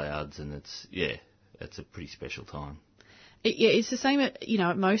above the clouds, and it's a pretty special time. It's the same at,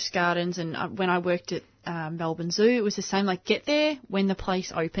 at most gardens, and when I worked at Melbourne Zoo, it was the same. Like, get there when the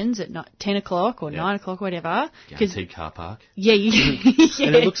place opens at 10 o'clock or 9 o'clock, whatever. Guaranteed car park. Yeah,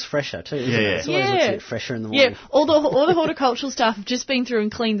 And it looks fresher too, isn't it? It always looks a bit fresher in the morning. Yeah, all the horticultural staff have just been through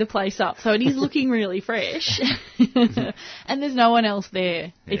and cleaned the place up, so it is looking really fresh. And there's no one else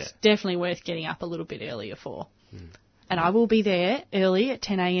there. Yeah. It's definitely worth getting up a little bit earlier for. And I will be there early at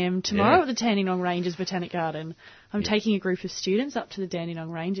 10 a.m. tomorrow at the Dandenong Ranges Botanic Garden. I'm taking a group of students up to the Dandenong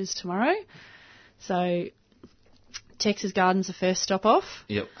Ranges tomorrow. So Texas Garden's the first stop off.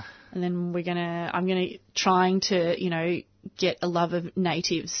 Yep. And then I'm trying to, get a love of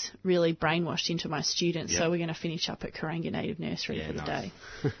natives really brainwashed into my students. So we're going to finish up at Karanga Native Nursery for the day.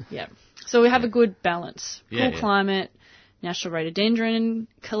 Yep. So we have a good balance. Cool climate, National Rhododendron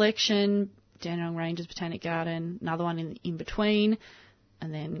collection, Dandenong Ranges Botanic Garden, another one in between,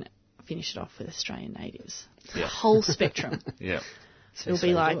 and then finish it off with Australian natives. The whole spectrum. It'll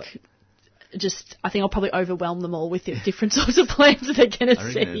be like, I think I'll probably overwhelm them all with the different sorts of plants that they're going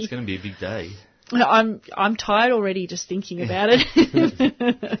to see. It's going to be a big day. I'm tired already just thinking about it. It's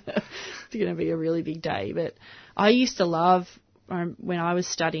going to be a really big day. But I used to love, when I was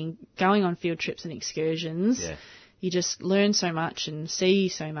studying, going on field trips and excursions. Yeah. You just learn so much and see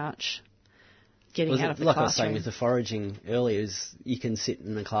so much. Getting out of the classroom. Like I was saying with the foraging earlier, is you can sit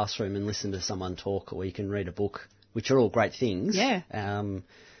in the classroom and listen to someone talk, or you can read a book, which are all great things. Yeah.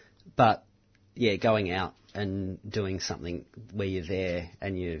 But going out and doing something where you're there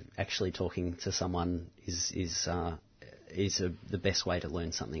and you're actually talking to someone is the best way to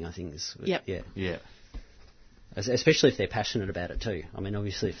learn something, I think. Yeah. Especially if they're passionate about it too. I mean,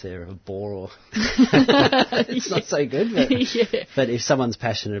 obviously, if they're a bore, it's not so good. But if someone's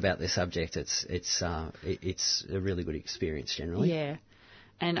passionate about their subject, it's a really good experience generally. Yeah,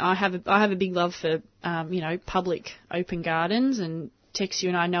 and I have a big love for public open gardens. And Tex, you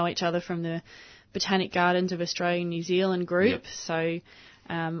and I know each other from the Botanic Gardens of Australia and New Zealand group. Yep. So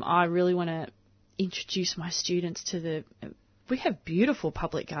I really want to introduce my students to we have beautiful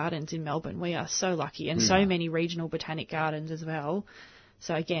public gardens in Melbourne. We are so lucky, and so many regional botanic gardens as well.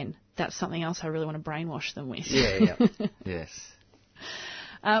 So again, that's something else I really want to brainwash them with. Yeah. Yes.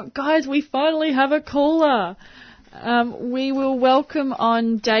 Guys, we finally have a caller. We will welcome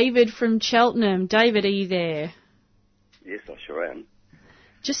on David from Cheltenham. David, are you there? Yes, I sure am.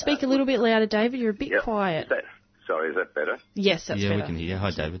 Just speak a little bit louder, David. You're a bit quiet. Sorry, is that better? Yes, that's better. Yeah, we can hear you.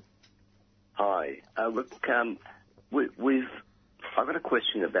 Hi, David. Hi. Look, I've got a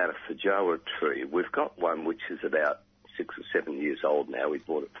question about a feijoa tree. We've got one which is about 6 or 7 years old now. We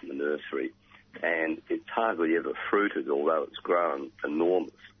bought it from the nursery, and it's hardly ever fruited, although it's grown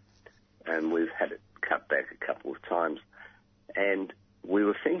enormous. And we've had it cut back a couple of times. And we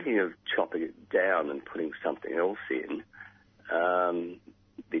were thinking of chopping it down and putting something else in,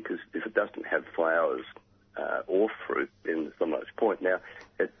 because if it doesn't have flowers or fruit, then there's not much point. Now,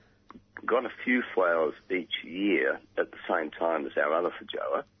 it's got a few flowers each year at the same time as our other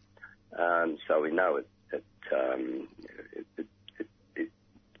feijoa, so we know it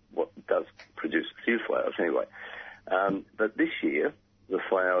does produce a few flowers anyway. But this year, the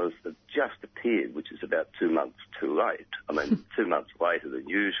flowers have just appeared, which is about 2 months too late. I mean, 2 months later than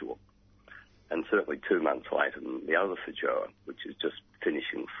usual, and certainly 2 months later than the other feijoa, which is just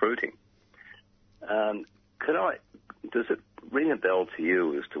finishing fruiting. Does it ring a bell to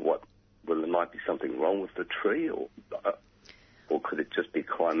you as to whether there might be something wrong with the tree, or could it just be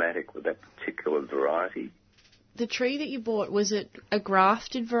climatic with that particular variety? The tree that you bought, was it a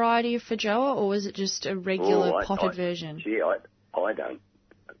grafted variety of feijoa, or was it just a regular potted version? Gee,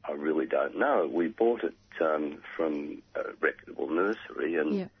 I really don't know. We bought it from a reputable nursery,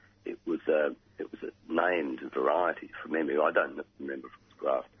 and it was a named variety from memory. I don't remember if it was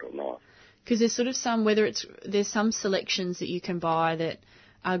grafted or not. Because there's sort of there's some selections that you can buy that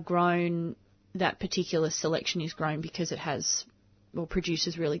are grown, that particular selection is grown because it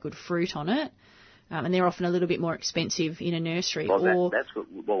produces really good fruit on it. And they're often a little bit more expensive in a nursery. That's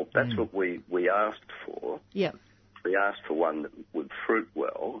what we asked for. Yeah. We asked for one that would fruit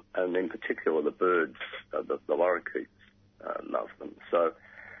well, and in particular the birds, the lorikeets, love them. So,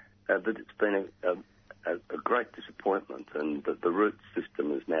 but it's been a great disappointment, and the root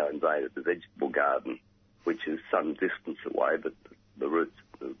system has now invaded the vegetable garden, which is some distance away, but the root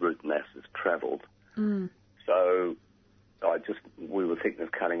mass has travelled. So we were thinking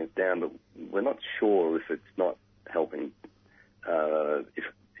of cutting it down, but we're not sure if it's not helping, if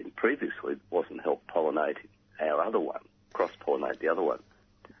previously it wasn't help pollinating our other one, cross-pollinate the other one.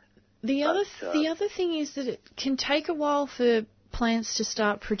 The other thing is that it can take a while for plants to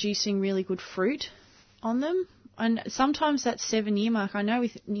start producing really good fruit on them. And sometimes that 7-year mark, I know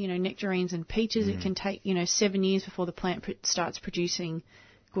with, nectarines and peaches, it can take, 7 years before the plant starts producing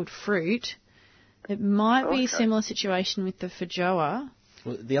good fruit. It might be a similar situation with the feijoa.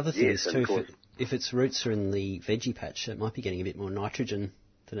 Well, the other thing is too, if its roots are in the veggie patch, it might be getting a bit more nitrogen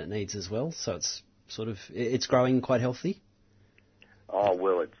than it needs as well. So it's it's growing quite healthy. Oh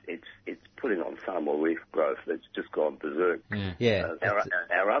well, it's putting on far more leaf growth. It's just gone berserk. Yeah.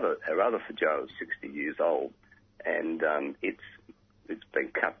 Our other feijoa is 60 years old, and it's been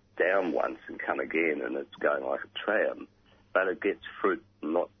cut down once and come again, and it's going like a tram, but it gets fruit,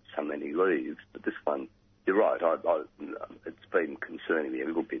 not so many leaves. But this one, you're right. It's been concerning me a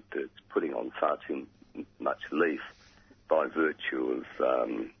little bit that it's putting on far too much leaf by virtue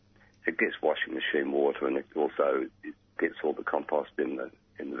of it gets washing machine water, and it gets all the compost in the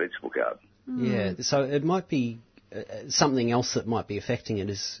vegetable garden. Yeah, so it might be something else that might be affecting it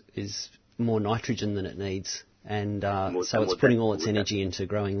is more nitrogen than it needs, and so it's putting all its energy into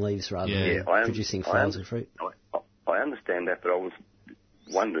growing leaves rather than producing flowers and fruit. I understand that, but I was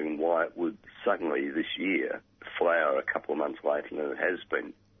wondering why it would suddenly this year flower a couple of months later than it has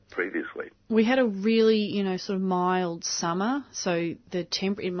been previously. We had a really, sort of mild summer, so the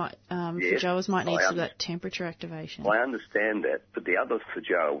feijoas might need some of that temperature activation. I understand that, but the other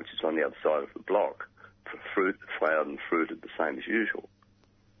feijoa, which is on the other side of the block, flowered and fruited the same as usual.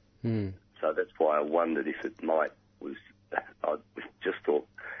 So that's why I wondered if it I just thought,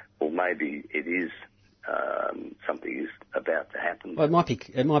 well, maybe it is something is about to happen. Well, it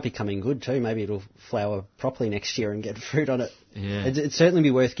might be coming good too. Maybe it'll flower properly next year and get fruit on it. Yeah. It'd certainly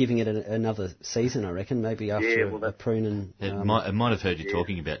be worth giving it another season, I reckon. Maybe after a prune and. It might have heard you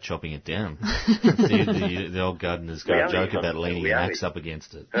talking about chopping it down. the old gardeners got a joke about leaning an axe up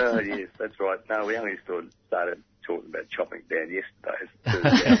against it. Oh yes, that's right. No, we only started talking about chopping it down yesterday.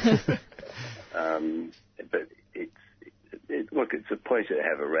 But it's a pleasure to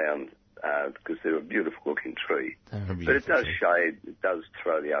have around. Because they're a beautiful looking tree. But it does shade, it does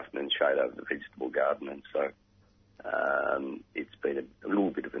throw the afternoon shade over the vegetable garden, and so it's been a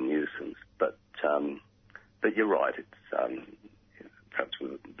little bit of a nuisance. But you're right, it's perhaps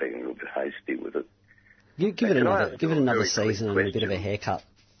we've been a little bit hasty with it. Give it another season and a bit of a haircut,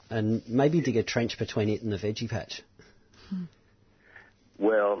 and maybe dig a trench between it and the veggie patch.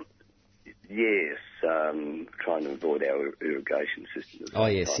 Well, yes, trying to avoid our irrigation system. Oh,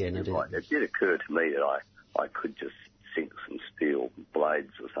 yes, yeah, no, right. It did occur to me that I could just sink some steel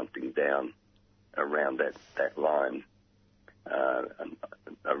blades or something down around that line,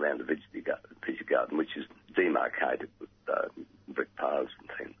 around the veggie garden, which is demarcated with brick paths and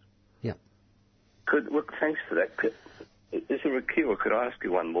things. Yeah. Look, thanks for that. Is there a cue, or could I ask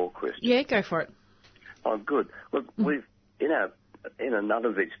you one more question? Yeah, go for it. Oh, good. Look, we've in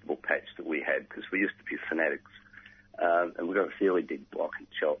another vegetable patch that we had, because we used to be fanatics, and we got a fairly big block in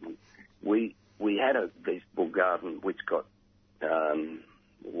Cheltenham. We had a vegetable garden which got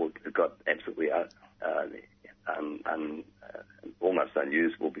absolutely almost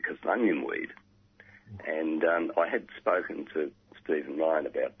unusable because of onion weed. And I had spoken to Stephen Ryan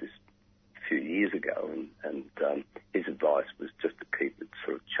about this a few years ago, and his advice was just to keep it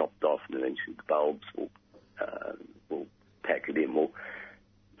sort of chopped off, and eventually the bulbs will pack it in. Well,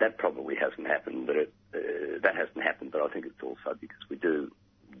 that probably hasn't happened, but but I think it's also because we do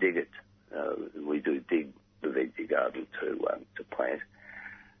dig it. We do dig the veggie garden to plant.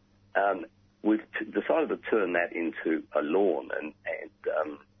 We've decided to turn that into a lawn, and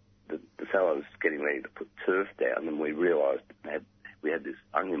the fellow was getting ready to put turf down, and we realised we had this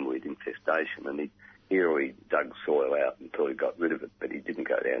onion weed infestation, and he already dug soil out until he got rid of it, but he didn't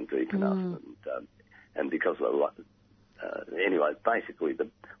go down deep enough, and because of the anyway, basically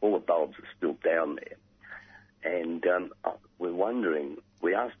all the bulbs are still down there. And we're wondering,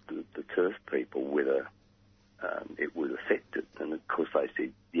 we asked the turf people whether it would affect it, and of course they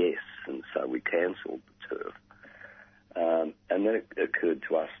said yes, and so we cancelled the turf. And then it occurred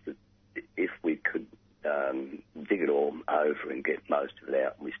to us that if we could dig it all over and get most of it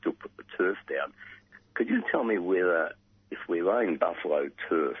out, and we still put the turf down, could you tell me whether, if we're laying buffalo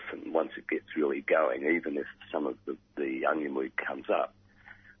turf, and once it gets really going, even if some of the onion weed comes up,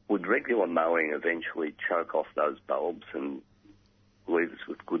 would regular mowing eventually choke off those bulbs and leave us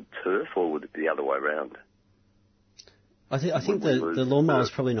with good turf, or would it be the other way around? I think the lawnmower is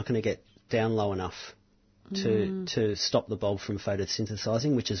probably not going to get down low enough to stop the bulb from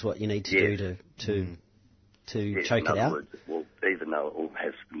photosynthesizing, which is what you need to do to choke it out. Words, well, even though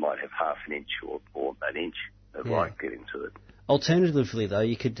it might have half an inch or an inch of light getting to it. Alternatively, though,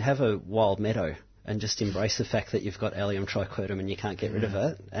 you could have a wild meadow and just embrace the fact that you've got Allium triquatum and you can't get rid of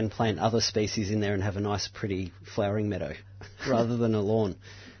it, and plant other species in there and have a nice, pretty flowering meadow rather than a lawn.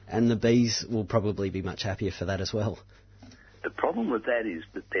 And the bees will probably be much happier for that as well. The problem with that is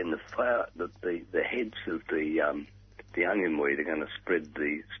that then the heads of the onion weed are going to spread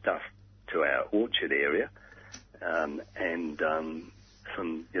the stuff to our orchard area, and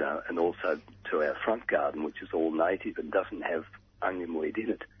also to our front garden, which is all native and doesn't have onion weed in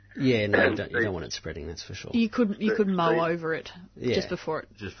it. Yeah, no, you don't want it spreading, that's for sure. You could mow over it just before it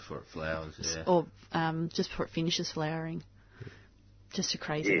flowers, yeah. Or just before it finishes flowering. Just a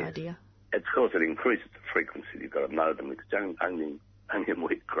crazy idea. Of course, it increases the frequency. You've got to mow them because onion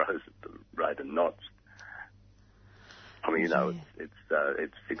weed grows at the rate of knots. I mean,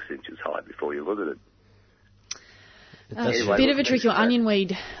 it's 6 inches high before you look at it. It's a bit of a tricky one. Onion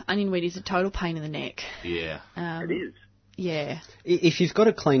weed is a total pain in the neck. Yeah. It is. Yeah. If you've got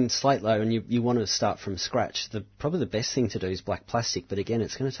a clean slate, though, and you want to start from scratch, probably the best thing to do is black plastic. But again,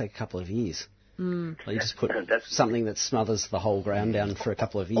 it's going to take a couple of years. Like you just put something that smothers the whole ground down for a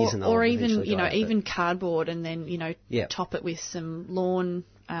couple of years, or even cardboard, and then top it with some lawn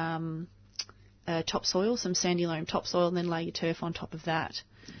topsoil, some sandy loam topsoil, and then lay your turf on top of that.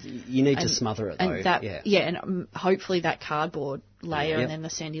 You need to smother it, though. And hopefully that cardboard layer and then the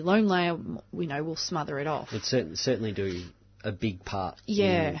sandy loam layer, will smother it off. It certainly do a big part.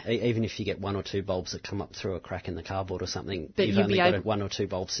 Yeah. Even if you get 1 or 2 bulbs that come up through a crack in the cardboard or something, but you've only got 1 or 2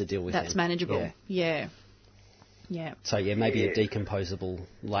 bulbs to deal with. That's manageable. Yeah. So, maybe a decomposable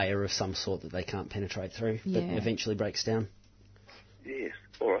layer of some sort that they can't penetrate through, but eventually breaks down. Yes.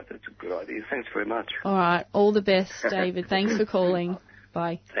 All right, that's a good idea. Thanks very much. All right. All the best, David. Thanks for calling.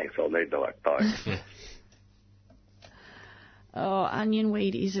 Bye. Thanks. I'll need the luck. Bye. Oh, onion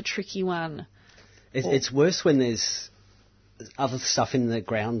weed is a tricky one. It's worse when there's other stuff in the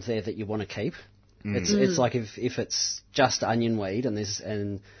ground there that you want to keep. It's like if it's just onion weed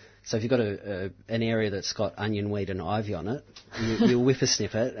so if you've got an area that's got onion weed and ivy on it, you'll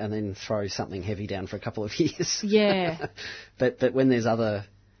whippersnip it and then throw something heavy down for a couple of years. Yeah. But when there's other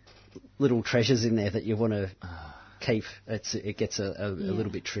little treasures in there that you want to keep, it gets a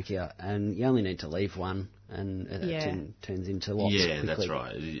little bit trickier, and you only need to leave one, and it turns into lots. Yeah, quickly. That's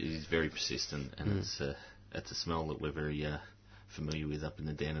right. It is very persistent, and it's a smell that we're very familiar with up in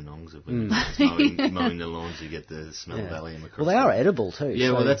the Dandenongs. Of when you're mowing the lawns, you get the smell of allium across. Well, they are edible too.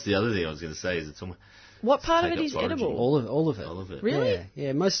 Yeah, well, that's the other thing I was going to say. Is it's almost. What part of it is edible? All of it. All of it. Really?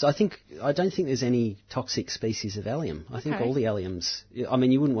 Yeah. I don't think there's any toxic species of allium. I think all the alliums. I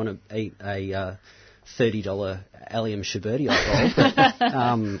mean, you wouldn't want to eat a $30 allium Schubertii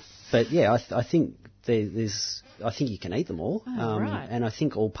bowl, but yeah, I think there's. I think you can eat them all, right. And I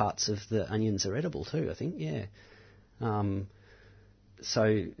think all parts of the onions are edible too. I think,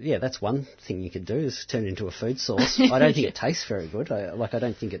 So yeah, that's one thing you could do is turn it into a food source. I don't think it tastes very good. I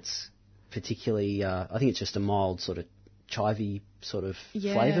don't think it's particularly. I think it's just a mild sort of chivy sort of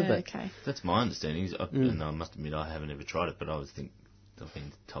flavour. But that's my understanding. And I must admit I haven't ever tried it, but I've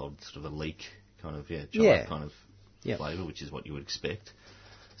been told sort of a leek kind of chive kind of flavour, which is what you would expect.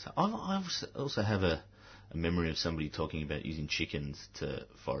 So I also have a memory of somebody talking about using chickens to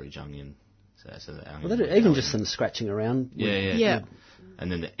forage onion. So the onion even just them scratching around. Yeah.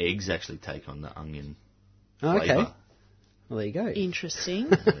 And then the eggs actually take on the onion flavour. Okay. Well, there you go. Interesting.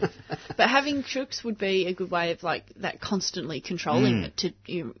 But having chooks would be a good way of that constantly controlling it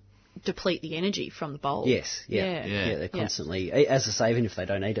to deplete the energy from the bulb. Yes. Yeah. They're constantly, as I say, even if they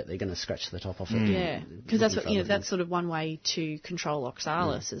don't eat it, they're going to scratch the top off it. Yeah, because that's sort of one way to control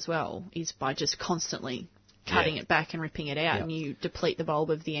oxalis as well, is by just constantly cutting it back and ripping it out, and you deplete the bulb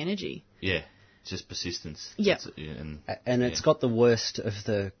of the energy. Yeah. It's just persistence. Yeah. And it's got the worst of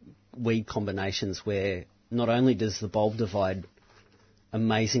the weed combinations where not only does the bulb divide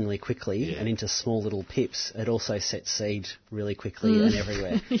amazingly quickly and into small little pips, it also sets seed really quickly and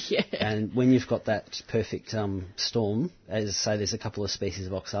everywhere. And when you've got that perfect storm, as I say, there's a couple of species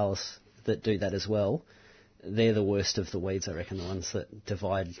of oxalis that do that as well. They're the worst of the weeds, I reckon, the ones that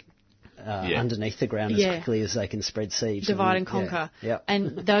divide underneath the ground as quickly as they can spread seed. Divide and conquer. Yeah.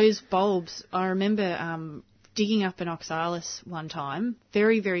 And those bulbs, I remember digging up an oxalis one time,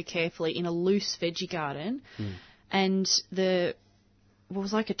 very, very carefully, in a loose veggie garden, and there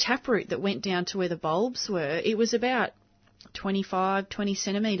was like a taproot that went down to where the bulbs were. It was about 20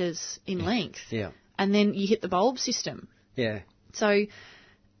 centimetres in length. Yeah. And then you hit the bulb system. Yeah. So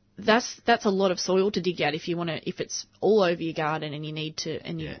that's a lot of soil to dig out if it's all over your garden and you need to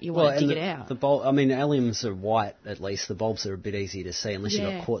you want to dig it out. The bulb, I mean, alliums are white at least. The bulbs are a bit easier to see unless you've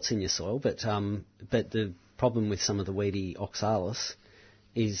got quartz in your soil. But the problem with some of the weedy oxalis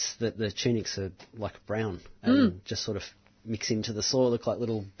is that the tunics are like brown and just sort of mix into the soil, look like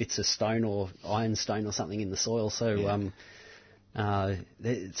little bits of stone or ironstone or something in the soil. So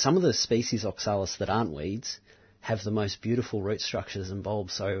some of the species Oxalis that aren't weeds have the most beautiful root structures and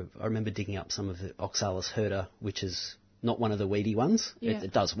bulbs. So I remember digging up some of the Oxalis hirta, which is not one of the weedy ones. Yeah.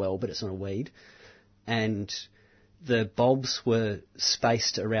 It does well, but it's not a weed. And the bulbs were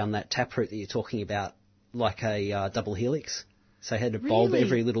spaced around that taproot that you're talking about like a double helix. So it had a bulb,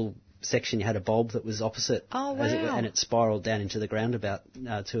 every little section you had a bulb that was opposite. Oh, wow. And it spiralled down into the ground about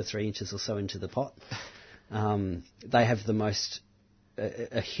 2 or 3 inches or so into the pot. They have the most,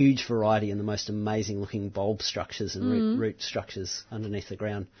 a huge variety and the most amazing looking bulb structures and root structures underneath the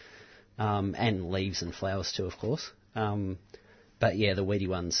ground. And leaves and flowers too, of course. But yeah, the weedy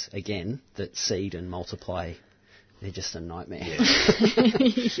ones, again, that seed and multiply, they're just a nightmare.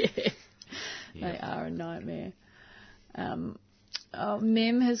 Yeah. They are a nightmare.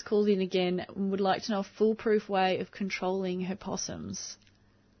 Mem has called in again and would like to know a foolproof way of controlling her possums.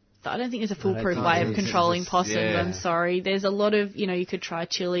 I don't think there's a foolproof way of controlling possums, I'm sorry. There's a lot of, you could try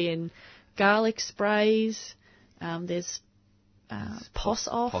chili and garlic sprays. There's Poss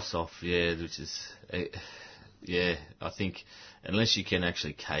Off. Poss Off, yeah, which is... I think unless you can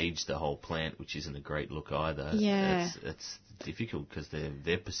actually cage the whole plant, which isn't a great look either, it's difficult because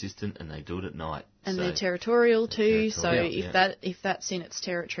they're persistent and they do it at night. And they're territorial too, if that's in its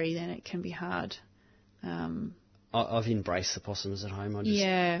territory, then it can be hard. I've embraced the possums at home. I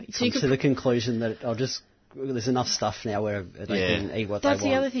just come to the conclusion that there's enough stuff now where they can eat what they want. That's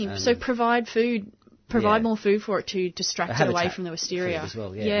the other thing. So provide food, more food for it to distract it away from the wisteria. As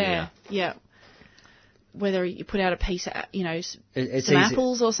well, yeah. Whether you put out a piece of, some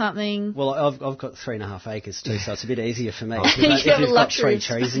apples or something. Well, I've got 3.5 acres too, so it's a bit easier for me. If you've got 3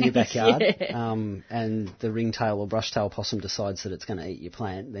 trees in your backyard, and the ringtail or brushtail possum decides that it's going to eat your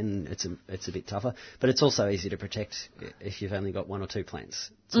plant, then it's a bit tougher. But it's also easy to protect if you've only got 1 or 2 plants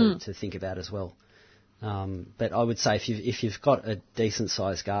to think about as well. But I would say if you've got a decent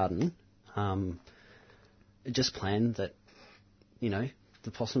sized garden, just plan that, the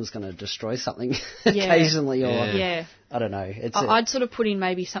possum's going to destroy something occasionally, or I don't know. I'd sort of put in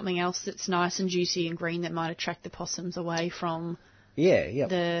maybe something else that's nice and juicy and green that might attract the possums away from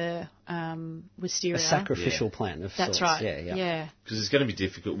the wisteria. A sacrificial plant of sorts. That's right. Yeah. Because it's going to be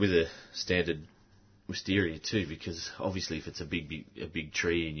difficult with a standard wisteria too, because obviously if it's a big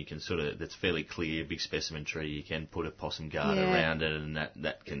tree and you can that's fairly clear, big specimen tree, you can put a possum guard around it, and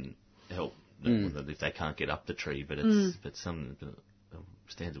that can help if they can't get up the tree. But some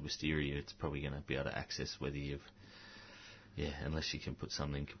standard wisteria, it's probably going to be able to access whether unless you can put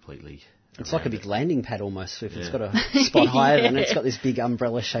something completely. It's like a big landing pad almost. If it's got a spot higher, and it's got this big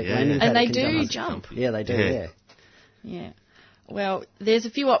umbrella-shaped landing pad. And they do jump. Yeah, they do. Yeah. Well, there's a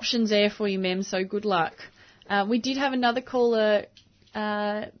few options there for you, Mem. So good luck. We did have another caller.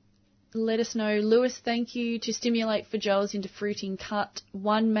 Let us know, Lewis, thank you. To stimulate flagellas into fruiting, cut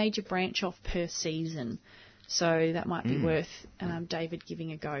 1 major branch off per season. So that might be worth David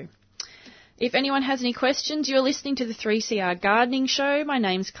giving a go. If anyone has any questions, you're listening to the 3CR Gardening Show. My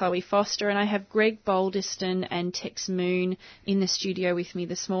name's Chloe Foster, and I have Greg Balderston and Tex Moon in the studio with me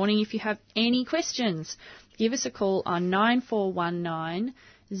this morning. If you have any questions, give us a call on 9419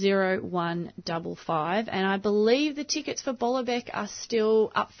 0155. And I believe the tickets for Bollebeck are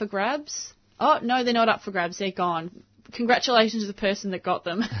still up for grabs. Oh, no, they're not up for grabs. They're gone. Congratulations to the person that got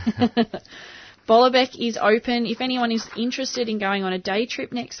them. Bollebeck is open. If anyone is interested in going on a day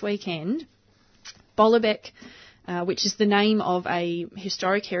trip next weekend, Bollebeck, which is the name of a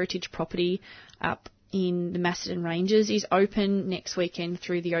historic heritage property up in the Macedon Ranges, is open next weekend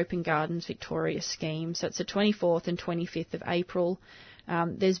through the Open Gardens Victoria scheme. So it's the 24th and 25th of April.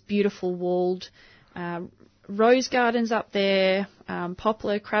 There's beautiful walled rose gardens up there,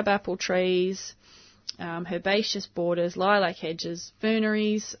 poplar, crabapple trees, herbaceous borders, lilac hedges,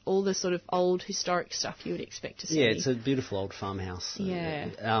 ferneries, all the sort of old historic stuff you would expect to see. Yeah, it's a beautiful old farmhouse. Yeah.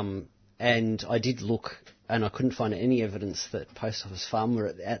 And I did look, and I couldn't find any evidence that Post Office Farm were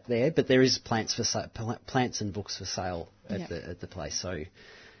at there, but there is plants and books for sale at the place. So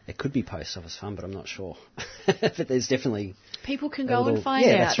it could be Post Office Farm, but I'm not sure. But there's definitely people can go and find out.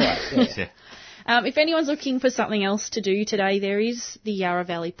 Yeah, that's right. Yeah. If anyone's looking for something else to do today, there is the Yarra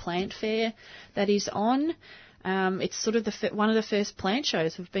Valley Plant Fair that is on. It's sort of one of the first plant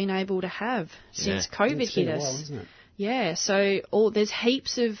shows we've been able to have since COVID hit us. While, isn't it? Yeah, so there's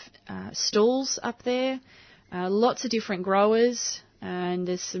heaps of stalls up there, lots of different growers, and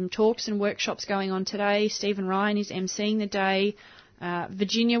there's some talks and workshops going on today. Stephen Ryan is emceeing the day.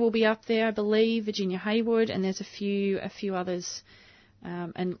 Virginia will be up there, I believe, Virginia Haywood, and there's a few others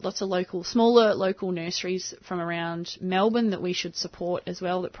and lots of smaller local nurseries from around Melbourne that we should support as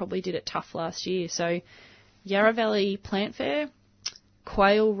well that probably did it tough last year. So Yarra Valley Plant Fair,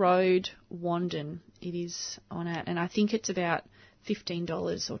 Quayle Road, Wandin, it is on at, and I think it's about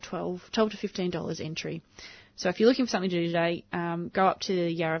 $15 or $12 to $15 entry. So if you're looking for something to do today, go up to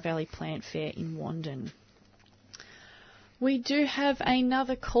the Yarra Valley Plant Fair in Wandin. We do have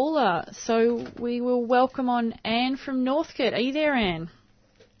another caller, so we will welcome on Anne from Northcote. Are you there, Anne?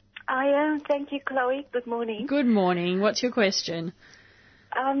 I am. Thank you, Chloe. Good morning. Good morning. What's your question?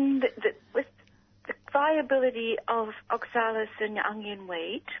 With the viability of oxalis and onion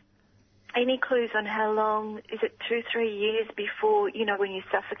weed, any clues on how long, is it 2-3 years before, when you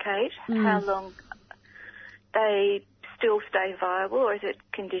suffocate, how long they still stay viable, or is it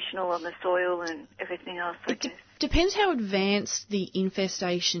conditional on the soil and everything else, I guess? Depends how advanced the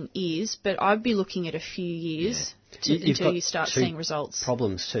infestation is, but I'd be looking at a few years until you start seeing results.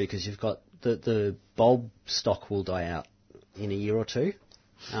 Problems too, because you've got the bulb stock will die out in a year or two.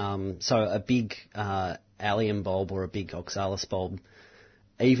 So a big allium bulb or a big oxalis bulb,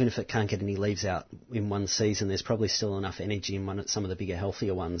 even if it can't get any leaves out in one season, there's probably still enough energy in some of the bigger,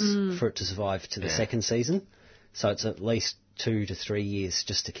 healthier ones for it to survive to the second season. So it's at least 2 to 3 years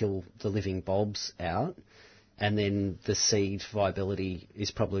just to kill the living bulbs out. And then the seed viability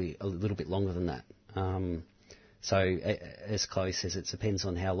is probably a little bit longer than that. So as Chloe says, it depends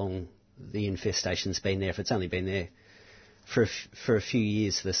on how long the infestation's been there. If it's only been there for a few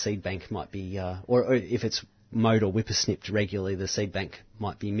years, the seed bank might be, or if it's mowed or whippersnipped regularly, the seed bank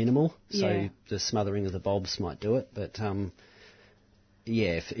might be minimal. So the smothering of the bulbs might do it. But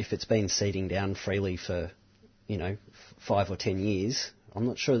if it's been seeding down freely for 5 or 10 years, I'm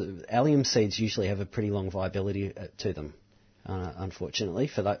not sure. Allium seeds usually have a pretty long viability to them, unfortunately,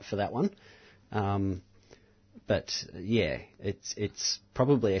 for that one. But it's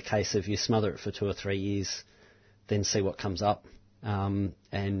probably a case of you smother it for 2 or 3 years, then see what comes up, and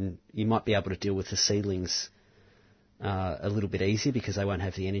you might be able to deal with the seedlings a little bit easier because they won't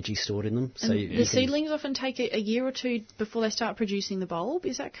have the energy stored in them. So the seedlings often take a year or two before they start producing the bulb.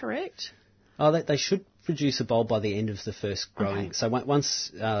 Is that correct? Oh, they should produce a bulb by the end of the first growing. Okay. So once...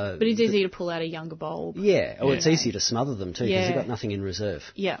 but it's easy to pull out a younger bulb. It's easier to smother them too because you've got nothing in reserve.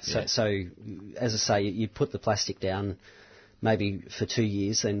 So as I say, you put the plastic down maybe for 2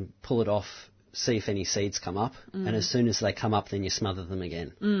 years, then pull it off, see if any seeds come up, and as soon as they come up, then you smother them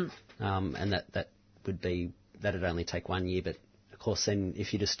again. And that'd only take 1 year, but of course then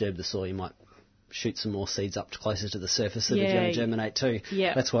if you disturb the soil, you might shoot some more seeds up closer to the surface that are going to germinate too.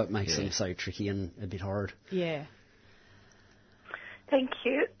 That's what makes them so tricky and a bit horrid. Thank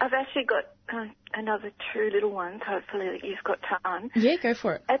you. I've actually got another 2 little ones. Hopefully you've got time. Yeah, go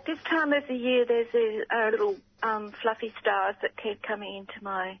for it. At this time of the year, there's a little fluffy stars that keep coming into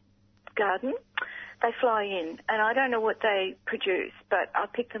my garden. They fly in, and I don't know what they produce, but I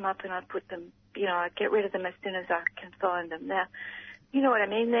pick them up and I put them, I get rid of them as soon as I can find them. Now, you know what I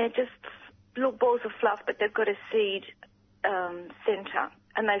mean? They're just little balls of fluff, but they've got a seed centre,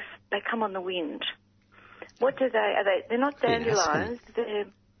 and they come on the wind. What do they? Are they? They're not dandelions.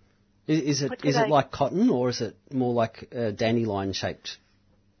 Is it like cotton, or is it more like a dandelion shaped?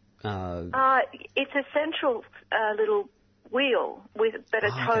 It's a central little wheel but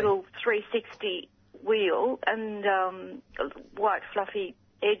a total 360 wheel and white fluffy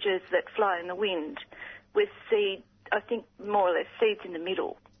edges that fly in the wind with seed. I think more or less seeds in the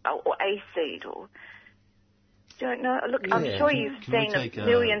middle. Or a seed, or don't know. Look, I'm sure you've seen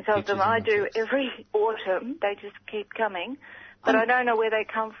millions of them. I do every autumn. They just keep coming, but I don't know where they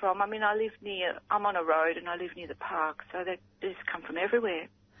come from. I mean, I'm on a road and I live near the park, so they just come from everywhere.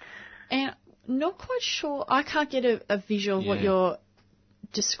 And not quite sure. I can't get a visual of what you're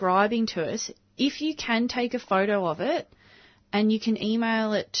describing to us. If you can take a photo of it, and you can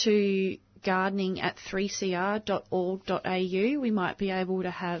email it to gardening@3cr.org.au, we might be able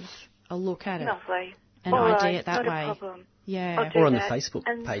to have a look at it. Lovely. And idea it that way. Not a problem. Or on the Facebook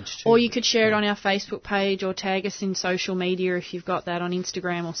page too. Or you could share it on our Facebook page or tag us in social media if you've got that on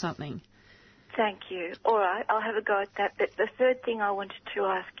Instagram or something. Thank you. All right, I'll have a go at that. But the third thing I wanted to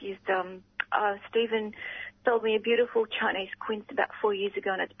ask is, Stephen sold me a beautiful Chinese quince about 4 years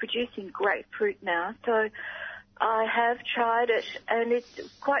ago, and it's producing great fruit now. So I have tried it, and it's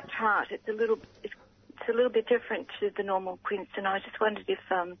quite tart. It's a little bit different to the normal quince, and I just wondered if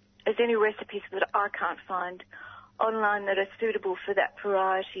there's any recipes that I can't find online that are suitable for that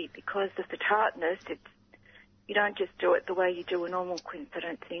variety because of the tartness. You don't just do it the way you do a normal quince, I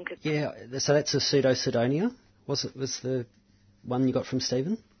don't think. So that's a Pseudocydonia? Was the one you got from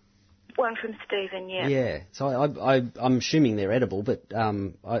Stephen? One from Stephen, yeah. Yeah, so I'm assuming they're edible, but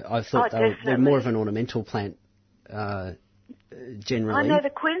I thought they're more of an ornamental plant generally. I know the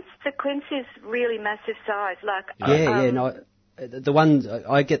quince is really massive size. The one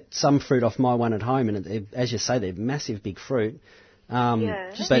I get some fruit off my one at home, and as you say, they're massive big fruit.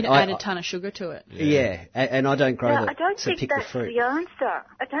 Just need to add a ton of sugar to it. Yeah, and I don't grow I don't think that's the fruit. the answer.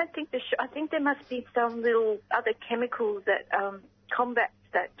 I don't think I think there must be some little other chemicals that combat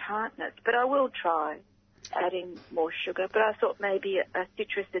that tartness. But I will try adding more sugar. But I thought maybe a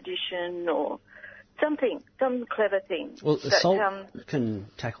citrus addition or something, some clever thing. Well, salt can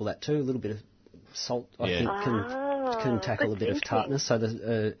tackle that too. A little bit of salt, I think, can tackle a bit of tartness. So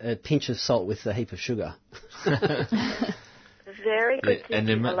a pinch of salt with a heap of sugar. Very good. And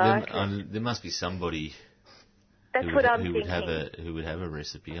there must be somebody who would have a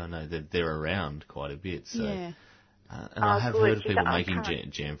recipe. I know that they're around quite a bit. So. Yeah. And I have heard of people making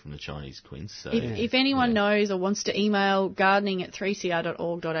jam from the Chinese quince. So, if anyone knows or wants to email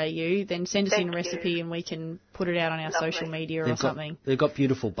gardening@3cr.org.au, then send us in a recipe and we can put it out on our social media or something. They've got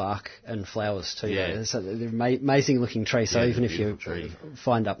beautiful bark and flowers too. Yeah. So they're amazing looking tree. So even if you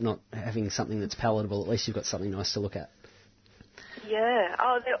find up not having something that's palatable, at least you've got something nice to look at. Yeah.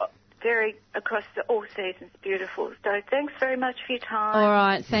 Oh, they're very across all seasons beautiful. So thanks very much for your time. All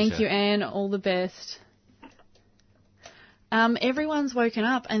right. Thank you, Anne. All the best. Everyone's woken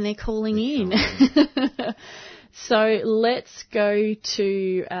up and they're calling in. So let's go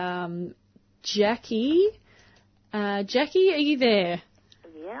to Jackie. Jackie, are you there?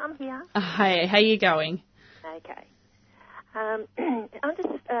 Yeah, I'm here. Hey, how are you going? Okay. I just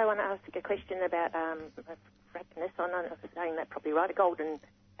want to ask a question about frankness. I know I'm saying that probably right. A golden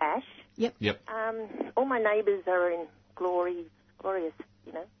ash. Yep. All my neighbours are in glorious,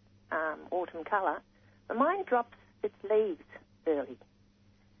 autumn colour. But mine drops its leaves early.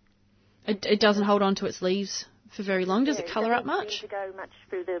 It doesn't hold on to its leaves for very long. Does it colour up much? It doesn't seem to go much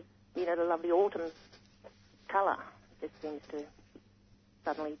through the lovely autumn colour. It just seems to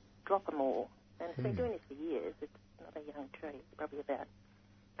suddenly drop them all. And it's been doing this for years. It's not a young tree. It's probably about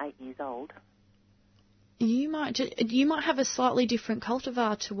 8 years old. You might have a slightly different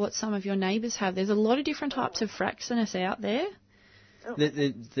cultivar to what some of your neighbours have. There's a lot of different types of Fraxinus out there. Oh.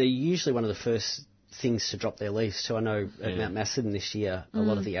 They're usually one of the first things to drop their leaves too. I know at Mount Macedon this year, a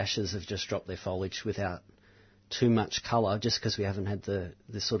lot of the ashes have just dropped their foliage without too much colour, just because we haven't had the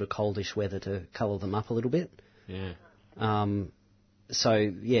sort of coldish weather to colour them up a little bit. Yeah. The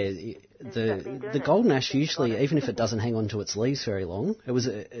golden ash usually, even if it doesn't hang on to its leaves very long,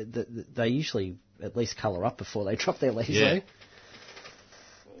 they usually at least colour up before they drop their leaves. Yeah.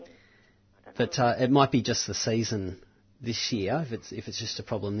 But it might be just the season this year. If it's just a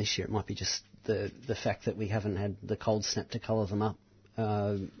problem this year, it might be just the fact that we haven't had the cold snap to colour them up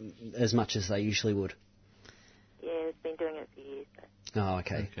as much as they usually would. Yeah, it's been doing it for years. Oh,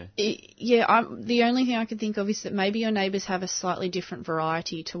 okay. The only thing I can think of is that maybe your neighbours have a slightly different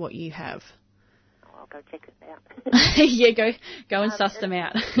variety to what you have. Oh, I'll go check it out. Yeah, go and suss them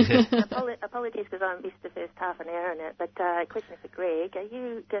out. Apologies because I missed the first half an hour on it, but question for Greg. Are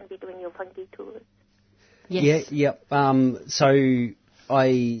you going to be doing your fungi tours? Yes. Yeah, yep. So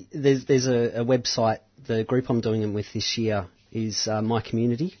there's a website. The group I'm doing them with this year is My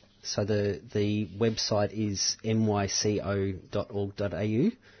Community. So the website is myco.org.au,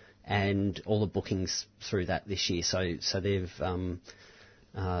 and all the bookings through that this year. So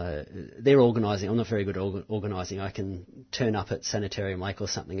they're organising. I'm not very good at organising. I can turn up at Sanitarium Lake or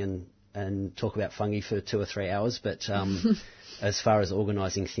something and talk about fungi for 2 or 3 hours, but as far as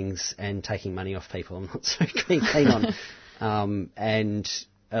organising things and taking money off people, I'm not so keen on. And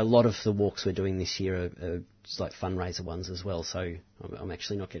a lot of the walks we're doing this year are just like fundraiser ones as well, so I'm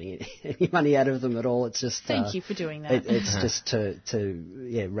actually not getting any money out of them at all. It's just thank you for doing that. It's just to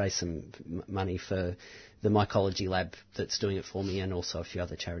raise some money for the mycology lab that's doing it for me, and also a few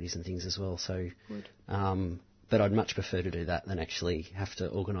other charities and things as well. So, but I'd much prefer to do that than actually have to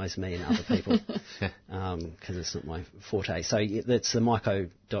organise me and other people, because it's not my forte. So that's the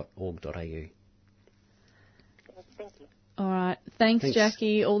myco.org.au. Thank you. All right. Thanks,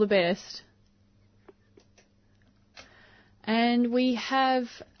 Jackie. All the best. And we have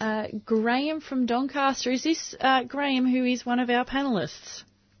Graham from Doncaster. Is this Graham, who is one of our panellists?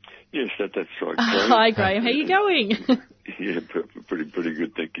 Yes, that's right. Hi, Graham. How are you going? Yeah, pretty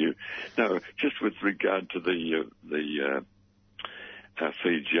good, thank you. No, just with regard to the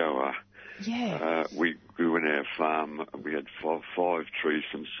Feijoa, Yeah. We grew in our farm. We had five trees,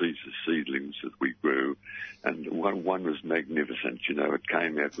 some seedlings that we grew, and one was magnificent. It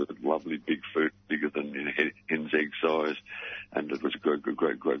came out with a lovely big fruit, bigger than hen's egg size, and it was a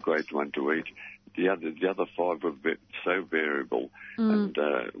great one to eat. The other five were so variable, and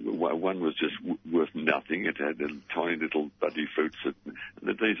one was just worth nothing. It had tiny little buddy fruits.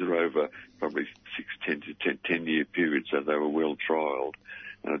 These are over probably 10-year periods, so they were well trialled.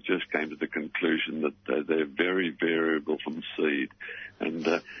 And I just came to the conclusion that they're very variable from seed. And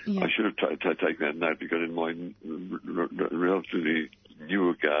I should have taken that note, because in my relatively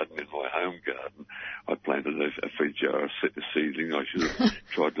newer garden, in my home garden, I planted a Feijoa seedling. I should have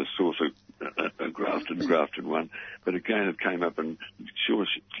tried to source a grafted one. But again, it came up in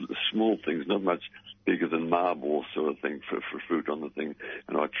small things, not much bigger than marble sort of thing for fruit on the thing.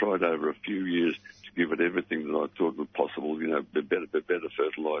 And I tried over a few years to give it everything that I thought was possible, better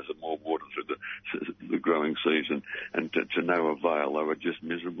fertiliser, more water through the growing season, and to no avail. They were just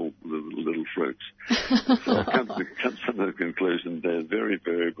miserable little fruits. So I've come to the conclusion they're very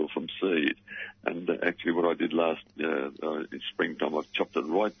variable from seed. And actually what I did last in springtime, I've chopped it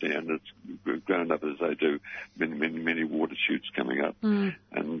right down. It's grown up as they do, many water shoots coming up. And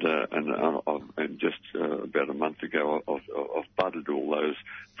just about a month ago, I've budded all those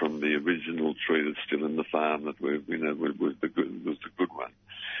from the original tree that's still in the farm that was the good one.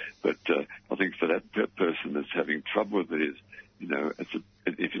 But I think for that person that's having trouble with it,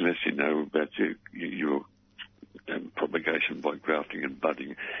 unless you know about your propagation by grafting and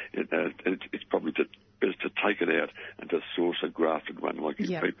budding, it's probably best to take it out and to source a grafted one, like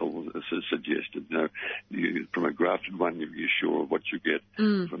people suggested. From a grafted one, you're sure of what you get.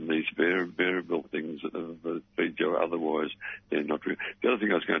 From these variable things that Feijoa, otherwise they're not real. The other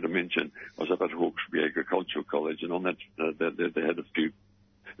thing I was going to mention, I was up at Hawkesbury Agricultural College, and on that they had a few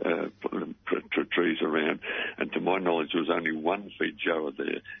trees around, and to my knowledge there was only one Feijoa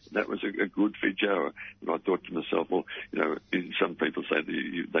there. That was a good Feijoa, and I thought to myself, well, some people say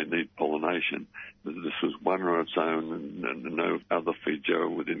they need pollination, but this was one on its own, and no other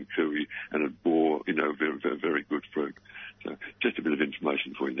Feijoa within Kui, and it bore very, very good fruit. So just a bit of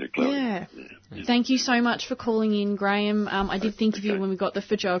information for you there, Chloe. Yeah. Thank you so much for calling in, Graham. I did think of you when we got the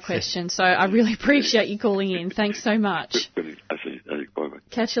Feijoa question, so I really appreciate you calling in. Thanks so much. I see. Bye.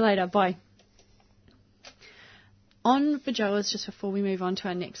 Catch you later. Bye. On Feijoas, just before we move on to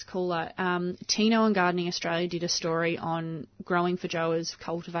our next caller, Tino and Gardening Australia did a story on growing Feijoas,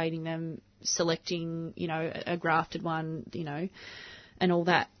 cultivating them, selecting, a grafted one, and all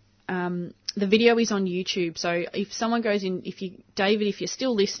that. The video is on YouTube, so if someone goes in, David, if you're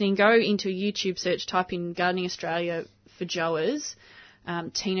still listening, go into a YouTube search, type in Gardening Australia Feijoas.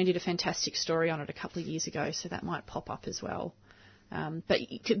 Tina did a fantastic story on it a couple of years ago, so that might pop up as well. But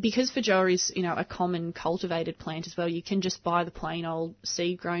because Feijoa is, a common cultivated plant as well, you can just buy the plain old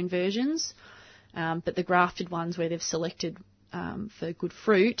seed-grown versions. But the grafted ones where they've selected for good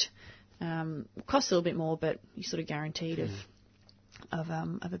fruit cost a little bit more, but you're sort of guaranteed of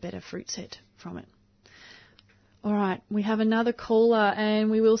a better fruit set from it. All right, we have another caller, and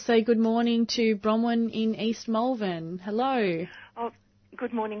we will say good morning to Bronwyn in East Malvern. Hello. Oh,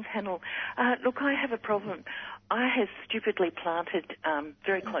 good morning, panel. Look, I have a problem. I have stupidly planted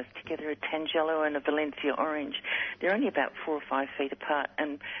very close together a Tangelo and a Valencia orange. They're only about 4 or 5 feet apart,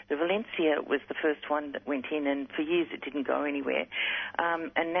 and the Valencia was the first one that went in, and for years it didn't go anywhere.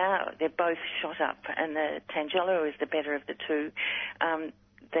 And now they're both shot up, and the Tangelo is the better of the two.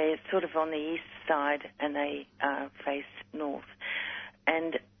 They're sort of on the east side, and they face north.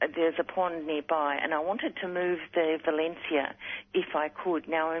 And there's a pond nearby, and I wanted to move the Valencia if I could.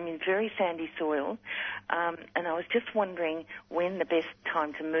 Now, I'm in very sandy soil, and I was just wondering when the best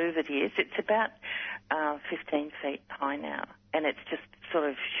time to move it is. It's about 15 feet high now, and it's just sort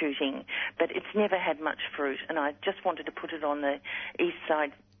of shooting, but it's never had much fruit, and I just wanted to put it on the east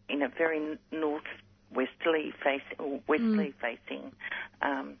side in a very northwesterly facing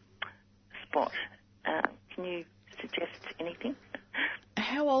spot. Can you suggest anything?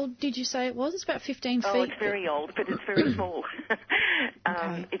 How old did you say it was? It's about 15 feet. Oh, it's very old, but it's very small.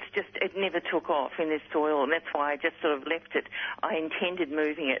 Okay. It never took off in this soil, and that's why I just sort of left it. I intended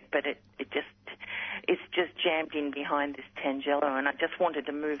moving it, but it's just jammed in behind this Tangelo, and I just wanted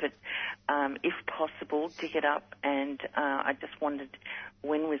to move it, if possible, dig it up, and I just wondered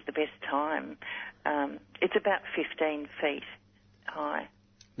when was the best time. It's about 15 feet high.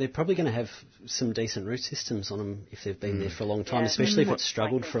 They're probably going to have some decent root systems on them if they've been there for a long time, especially if it's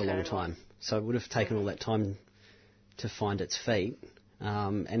struggled for a long time. So it would have taken all that time to find its feet.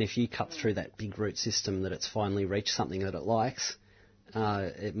 And if you cut through that big root system that it's finally reached something that it likes,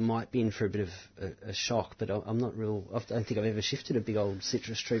 it might be in for a bit of a shock, but I'm not real. I don't think I've ever shifted a big old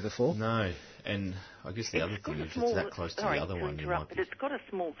citrus tree before. No, and I guess the other thing is it's that close to the other one. But it's got a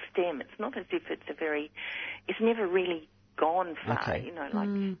small stem. It's not as if it's it's never really gone far, Okay.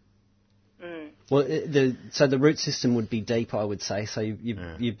 Well, so the root system would be deep, I would say. So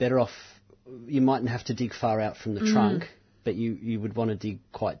you're better off. You mightn't have to dig far out from the trunk, but you would want to dig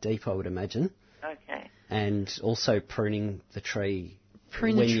quite deep, I would imagine. Okay. And also pruning the tree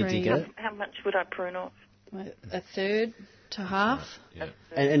Prune when the you tree. dig it. How much would I prune off? A third to half. Yeah.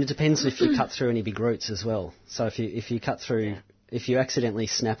 And it depends if you cut through any big roots as well. So if you cut through, if you accidentally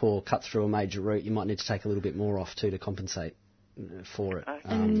snap or cut through a major root, you might need to take a little bit more off too to compensate for it. Okay.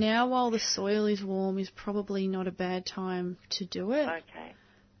 And now, while the soil is warm, is probably not a bad time to do it. Okay.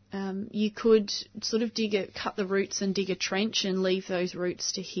 You could sort of cut the roots and dig a trench and leave those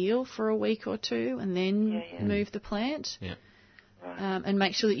roots to heal for a week or two, and then move the plant. Yeah. Right. And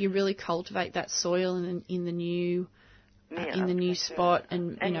make sure that you really cultivate that soil in the new spot.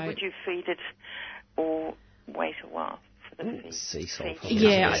 And would you feed it or wait a while for the feed? Sea salt. Probably.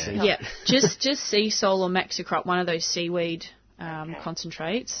 Yeah. just sea salt or Maxicrop, one of those seaweed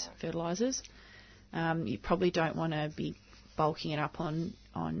concentrates, fertilisers. You probably don't want to be bulking it up on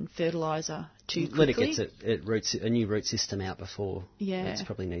fertiliser too quickly. Let it get a new root system out before. Yeah. It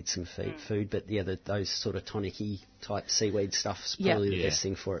probably needs some food. But those sort of tonic-y type seaweed stuff's probably the best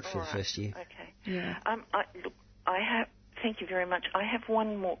thing for it for the first year. Okay. Yeah. Thank you very much. I have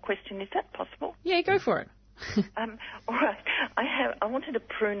one more question. Is that possible? Yeah, go for it. All right. I wanted to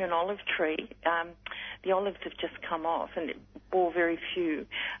prune an olive tree. The olives have just come off and it bore very few.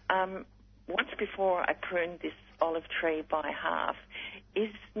 Once before I pruned this olive tree by half.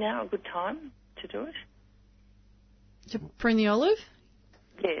 Is now a good time to do it? To prune the olive?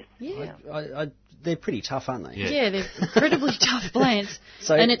 Yes. Yeah. They're pretty tough, aren't they? Yeah, they're incredibly tough plants.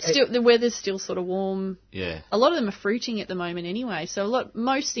 So and the weather's still sort of warm. Yeah. A lot of them are fruiting at the moment anyway. So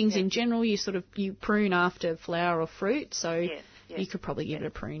most things in general you prune after flower or fruit. So you could probably give it a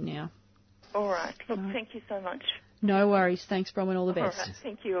prune now. All right. Look, thank you so much. No worries. Thanks, Bronwyn. All the best. All right.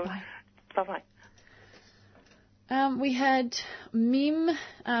 Thank you. Bye. Bye-bye. We had Mim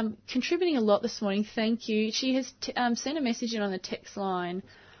contributing a lot this morning. Thank you. She has sent a message in on the text line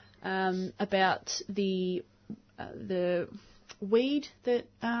about the weed that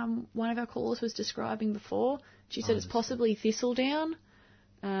one of our callers was describing before. She said it's possibly thistledown.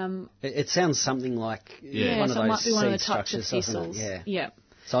 It sounds something like one of those it might be one of the seed types of structures, thistles. doesn't it? Yeah.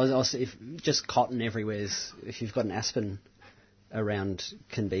 So if just cotton everywhere, if you've got an aspen around,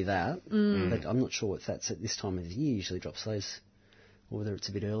 can be that. But I'm not sure if that's at this time of the year usually drops those, or whether it's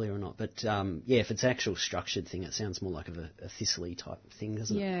a bit earlier or not. But if it's an actual structured thing, it sounds more like a thistly type thing,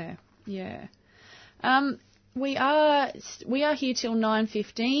 doesn't it? Yeah. We are here till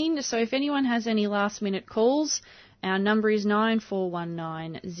 9:15. So if anyone has any last minute calls, our number is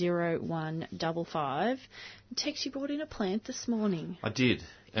 94190155. Tex, you brought in a plant this morning. I did.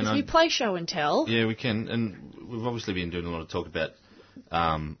 And we play show and tell. Yeah, we can. And we've obviously been doing a lot of talk about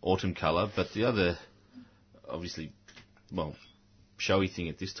autumn colour, but the other, obviously, showy thing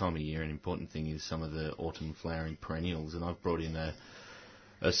at this time of year, an important thing, is some of the autumn flowering perennials. And I've brought in a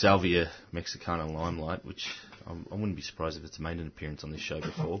Salvia Mexicana Limelight, which I wouldn't be surprised if it's made an appearance on this show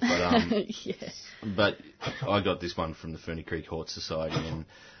before. But but I got this one from the Ferny Creek Hort Society, and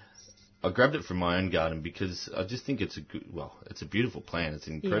I grabbed it from my own garden because I just think it's it's a beautiful plant. It's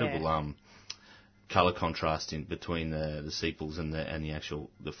an incredible colour contrast in between the sepals and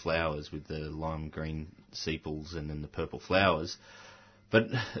the flowers, with the lime green sepals and then the purple flowers. But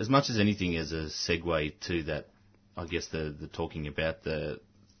as much as anything, as a segue to that, I guess the talking about the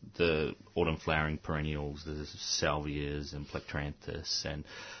autumn flowering perennials, the salvias and plectranthus, and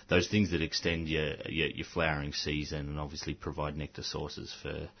those things that extend your flowering season and obviously provide nectar sources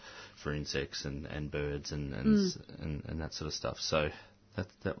for insects and birds and that sort of stuff. So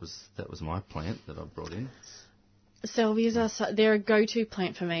that was my plant that I brought in. Salvias they're a go-to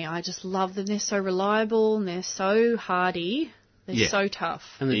plant for me. I just love them. They're so reliable and they're so hardy. They're so tough.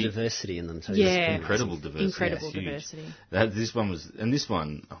 And the diversity in them too. Yeah. Incredible diversity. Incredible diversity. This one,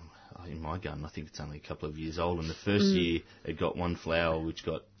 in my garden, I think it's only a couple of years old. And the first year, it got one flower which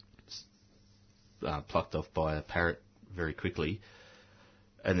got plucked off by a parrot very quickly.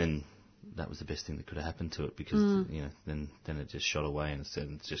 And then that was the best thing that could have happened to it, because then it just shot away, and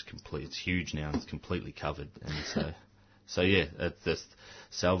it's just complete. It's huge now and it's completely covered. And so the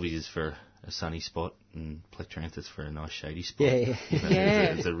salvia is for a sunny spot and plectranthus for a nice shady spot.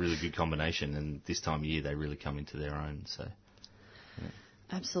 It's a really good combination, and this time of year they really come into their own. So.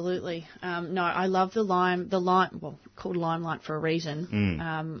 Absolutely. No, I love the lime, called limelight for a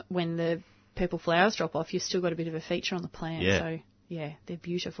reason. When the purple flowers drop off, you've still got a bit of a feature on the plant. Yeah. So, yeah, they're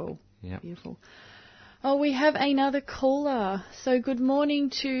beautiful. Yeah. Beautiful. Oh, we have another caller. So good morning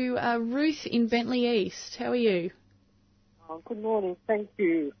to Ruth in Bentley East. How are you? Oh, good morning. Thank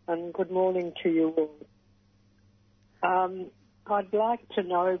you. And good morning to you all. I'd like to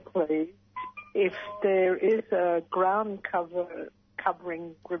know, please, if there is a ground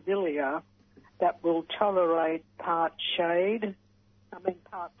covering grevillea that will tolerate part sun.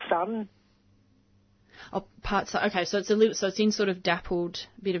 Oh, part sun. Okay, so it's in sort of dappled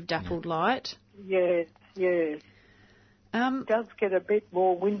light. Yes. It does get a bit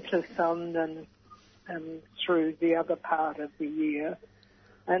more winter sun than through the other part of the year.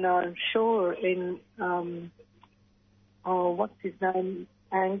 And I'm sure in, what's his name,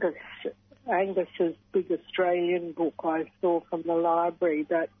 Angus's big Australian book I saw from the library,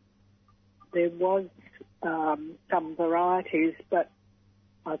 that there was some varieties, but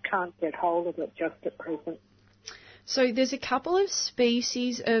I can't get hold of it just at present. So there's a couple of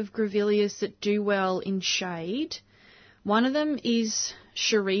species of grevilleas that do well in shade. One of them is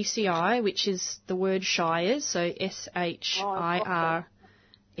Schirresi, which is the word shires, so SHIRESII.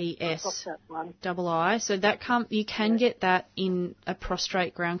 So that you can get that in a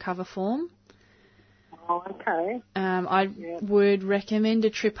prostrate ground cover form. Oh, okay. I would recommend a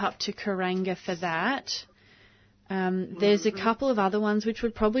trip up to Karanga for that. There's a couple of other ones which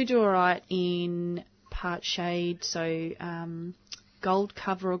would probably do all right in part shade, so gold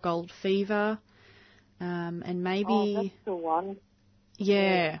cover or gold fever, and maybe... Oh, that's the one.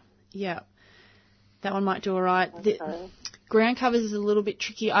 Yeah. That one might do all right. Okay. Ground covers is a little bit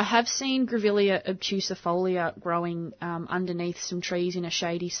tricky. I have seen Grevillea obtusifolia growing underneath some trees in a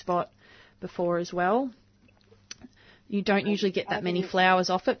shady spot before as well. You don't usually get that many flowers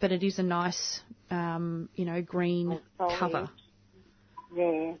off it, but it is a nice, green cover.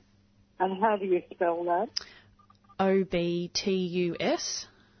 Yeah. And how do you spell that? OBTUS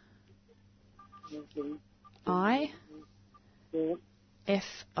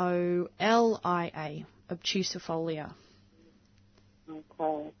IFOLIA, obtusifolia. Okay.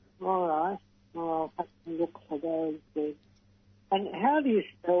 All right. Well, I'll have to look for those then. And how do you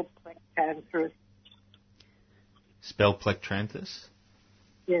spell Plectranthus? Spell Plectranthus?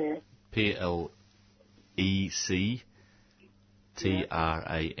 Yeah. PLECTRANTHUS.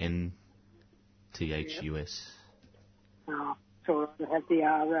 Oh, sorry, I had the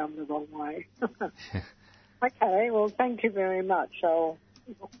R around the wrong way. Okay, well, thank you very much. I'll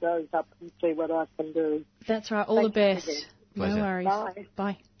look those up and see what I can do. That's right. All the best. No worries.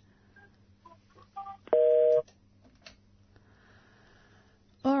 Bye.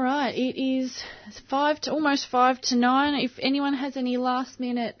 All right, it is almost 5 to 9. If anyone has any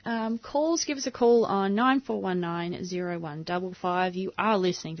last-minute calls, give us a call on 9419-0155. You are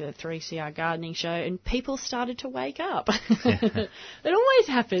listening to the 3CR Gardening Show, and people started to wake up. It always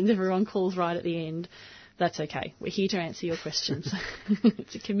happens. Everyone calls right at the end. That's okay. We're here to answer your questions.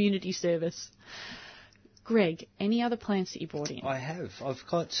 It's a community service. Greg, any other plants that you brought in? I have. I've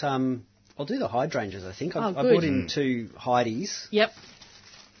got... I'll do the hydrangeas, I think. I good. brought in 2 Heidies. Yep.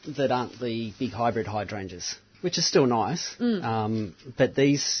 That aren't the big hybrid hydrangeas, which is still nice. But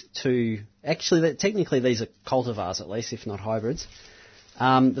these 2, actually, technically these are cultivars at least, if not hybrids.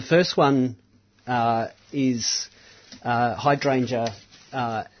 The first one is hydrangea,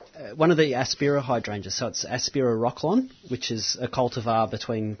 one of the Aspera hydrangeas. So it's Aspera Rocklon, which is a cultivar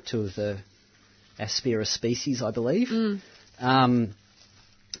between 2 of the Aspera species, I believe.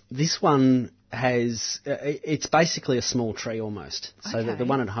 This one it's basically a small tree almost. So the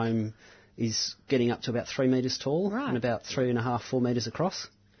one at home is getting up to about 3 metres tall and about 3.5, 4 metres across.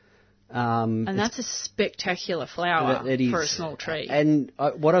 And that's a spectacular flower for a small tree. And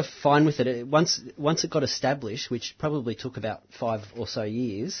what I find with it, once it got established, which probably took about 5 or so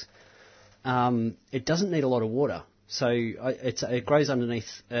years, it doesn't need a lot of water. So it grows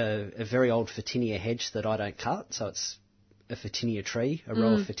underneath a very old Photinia hedge that I don't cut. So it's a Photinia tree, a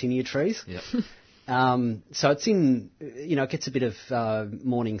row of Photinia trees. Yep. So it's in, it gets a bit of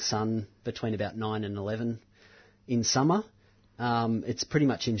morning sun between about 9 and 11 in summer. It's pretty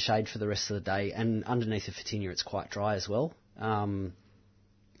much in shade for the rest of the day, and underneath the Photinia it's quite dry as well.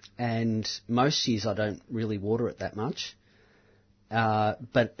 And most years I don't really water it that much,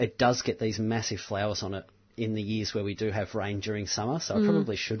 but it does get these massive flowers on it in the years where we do have rain during summer, so I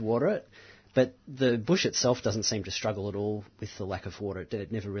probably should water it. But the bush itself doesn't seem to struggle at all with the lack of water.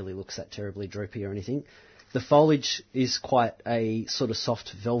 It never really looks that terribly droopy or anything. The foliage is quite a sort of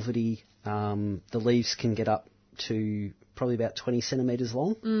soft velvety. The leaves can get up to probably about 20 centimetres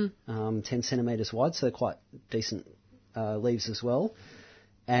long, 10 centimetres wide, so they're quite decent leaves as well.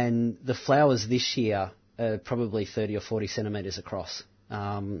 And the flowers this year are probably 30 or 40 centimetres across.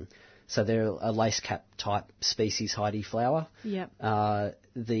 So they're a lace cap type species Heidi flower. Yep.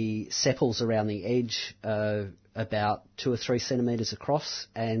 The sepals around the edge are about 2 or 3 centimetres across,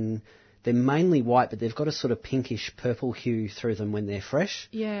 and they're mainly white, but they've got a sort of pinkish purple hue through them when they're fresh.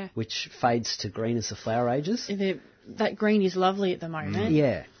 Yeah. Which fades to green as the flower ages. That green is lovely at the moment.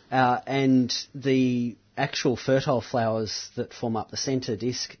 Yeah. And the actual fertile flowers that form up the centre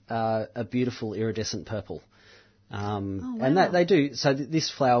disc are a beautiful iridescent purple. Wow. And they do. So this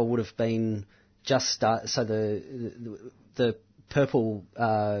flower would have been just so the purple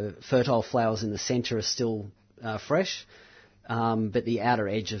fertile flowers in the centre are still fresh, but the outer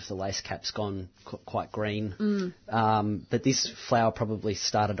edge of the lace cap's gone quite green. But this flower probably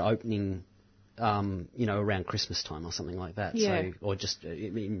started opening, around Christmas time or something like that. Yeah. So, or just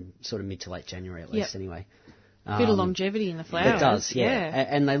in sort of mid to late January at least. Anyway. A bit of longevity in the flowers. It does, yeah.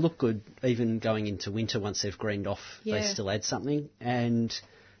 And they look good even going into winter once they've greened off. Yeah. They still add something. And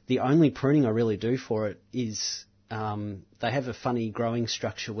the only pruning I really do for it is they have a funny growing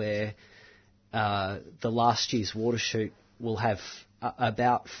structure where the last year's water shoot will have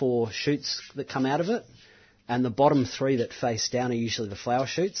about 4 shoots that come out of it. And the bottom 3 that face down are usually the flower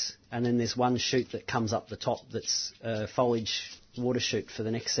shoots. And then there's one shoot that comes up the top that's a foliage water shoot for the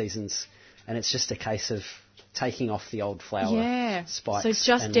next seasons. And it's just a case of taking off the old flower spikes. So it's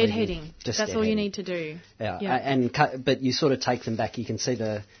just deadheading. That's all you need to do. Yeah. But you sort of take them back. You can see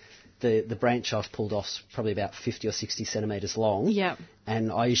the branch I've pulled off is probably about 50 or 60 centimetres long. Yeah.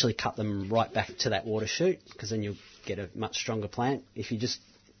 And I usually cut them right back to that water shoot because then you'll get a much stronger plant. If you just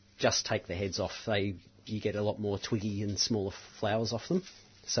take the heads off, you get a lot more twiggy and smaller flowers off them.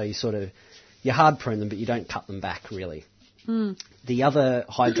 So you hard prune them, but you don't cut them back really. The other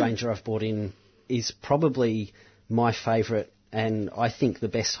hydrangea I've brought in is probably my favourite, and I think the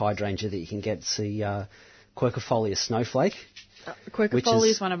best hydrangea that you can get. It's the Quercifolia snowflake. Quercifolia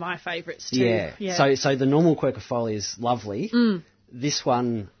is one of my favourites too. Yeah. So the normal Quercifolia is lovely. This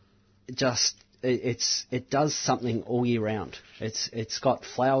one it does something all year round. It's got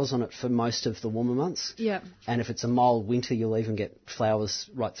flowers on it for most of the warmer months. Yeah. And if it's a mild winter, you'll even get flowers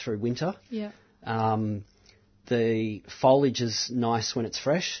right through winter. Yeah. The foliage is nice when it's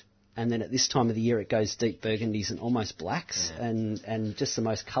fresh. And then at this time of the year, it goes deep burgundies and almost blacks, and just the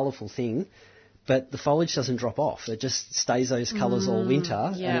most colourful thing. But the foliage doesn't drop off; it just stays those colours all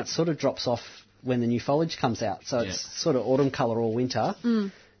winter, and it sort of drops off when the new foliage comes out. So it's sort of autumn colour all winter.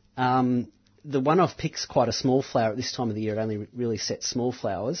 The one I've pick's quite a small flower at this time of the year. It only really sets small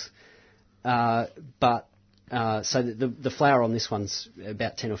flowers, so the flower on this one's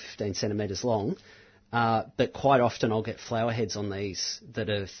about 10 or 15 centimetres long. But quite often I'll get flower heads on these that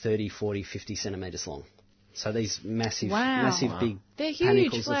are 30, 40, 50 centimetres long. So these massive big They're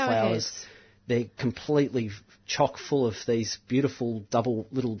panicles huge of flowers. Heads. They're completely chock full of these beautiful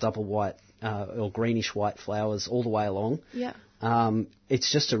little double white or greenish white flowers all the way along. Yeah.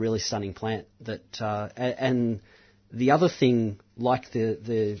 It's just a really stunning plant. And the other thing, like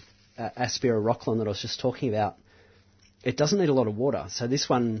the Aspera Rockland that I was just talking about, it doesn't need a lot of water. So this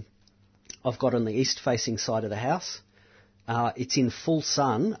one I've got on the east-facing side of the house. It's in full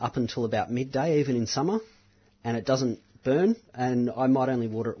sun up until about midday, even in summer, and it doesn't burn, and I might only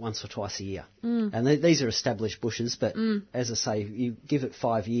water it once or twice a year. And these are established bushes, but as I say, you give it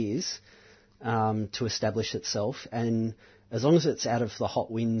 5 years to establish itself, and as long as it's out of the hot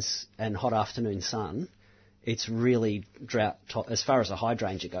winds and hot afternoon sun, it's really as far as a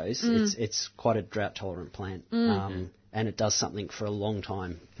hydrangea goes, it's quite a drought-tolerant plant. And it does something for a long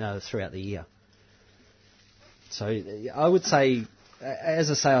time throughout the year. So I would say, as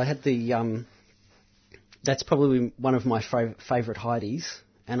I say, I had that's probably one of my favourite Heidies,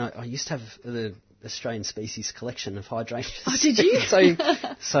 and I used to have the Australian species collection of hydrangeas. Oh, did you?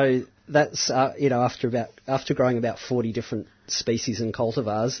 so that's after growing about 40 different species and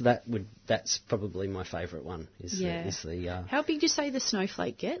cultivars, that's probably my favourite one. How big do you say the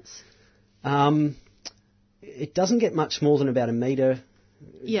snowflake gets? It doesn't get much more than about a metre,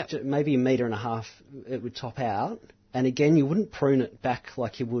 maybe 1.5 metres it would top out. And again, you wouldn't prune it back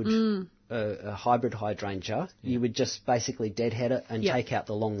like you would a hybrid hydrangea. You would just basically deadhead it and take out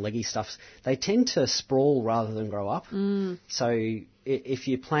the long leggy stuff. They tend to sprawl rather than grow up. So if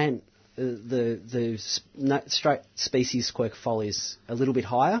you plant the straight species Quercifolia is a little bit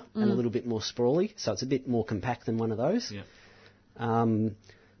higher and a little bit more sprawly, so it's a bit more compact than one of those.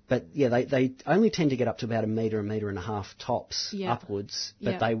 But they only tend to get up to about 1 metre, 1.5 metres tops upwards.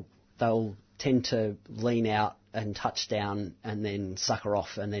 But they'll tend to lean out and touch down and then sucker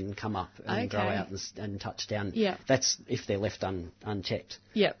off and then come up and grow out and touch down. Yeah. That's if they're left unchecked.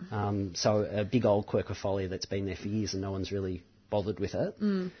 Yep. So a big old querquefolia that's been there for years and no one's really bothered with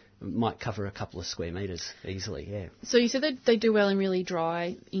it might cover a couple of square metres easily, yeah. So you said that they do well in really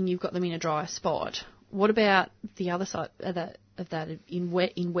dry, and you've got them in a dry spot. What about the other side of that in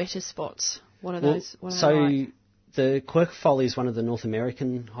wetter spots? What are those? What are they like? The querquefolia is one of the North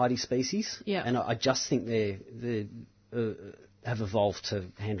American hardy species, and I just think they have evolved to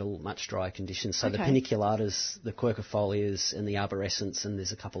handle much drier conditions. So the paniculatas, the querquefolias, and the arborescents, and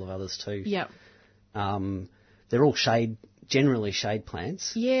there's a couple of others too. Yeah. They're all generally shade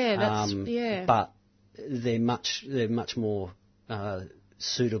plants. Yeah, But they're much more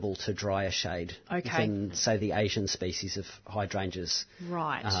suitable to drier shade than, say, the Asian species of hydrangeas,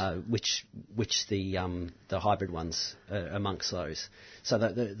 right? Which the hybrid ones are amongst those. So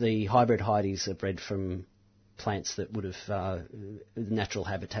the hybrid hydes are bred from plants that would have natural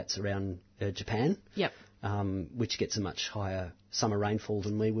habitats around Japan. Yep. Which gets a much higher summer rainfall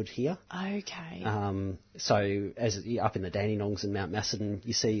than we would here. Okay. So as up in the Dandenongs and Mount Macedon,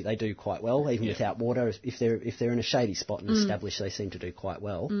 you see they do quite well even without water. If they're in a shady spot and established, they seem to do quite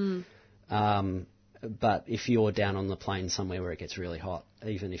well. But if you're down on the plain somewhere where it gets really hot,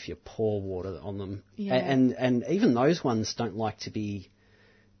 even if you pour water on them, and even those ones don't like to be.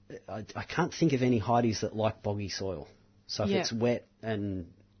 I can't think of any hydes that like boggy soil. So if it's wet and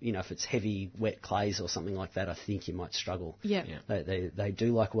if it's heavy, wet clays or something like that, I think you might struggle. Yeah. They do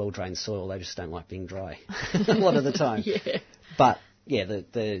like well-drained soil, they just don't like being dry a lot of the time. Yeah. But,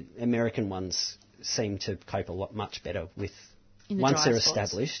 the American ones seem to cope much better with, once they're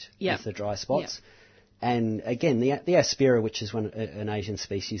established, with the dry spots. Yep. And, again, the Aspera, which is an Asian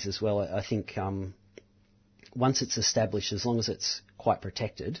species as well, I think once it's established, as long as it's quite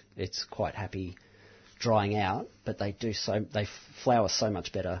protected, it's quite happy drying out, but they flower so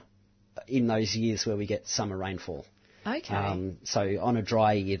much better in those years where we get summer rainfall. Okay. So on a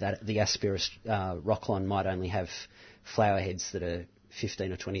dry year, the Asperus Rocklon might only have flower heads that are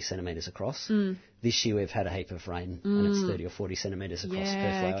 15 or 20 centimetres across. This year we've had a heap of rain and it's 30 or 40 centimetres across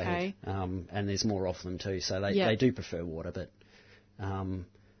per flower head. And there's more of them too, so they do prefer water, but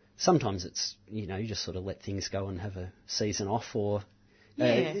sometimes it's, you just sort of let things go and have a season off, or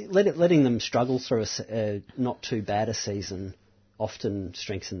letting them struggle through a not too bad a season often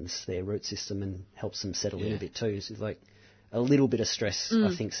strengthens their root system and helps them settle in a bit too. So like a little bit of stress,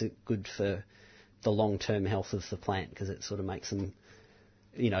 I think, is good for the long-term health of the plant, because it sort of makes them,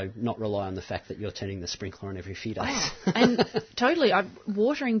 not rely on the fact that you're turning the sprinkler on every few days. Oh, and totally,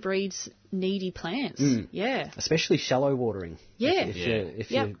 watering breeds needy plants. Yeah. Especially shallow watering. Yeah.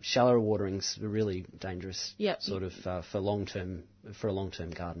 If you're shallow watering's really dangerous. Sort of for a long-term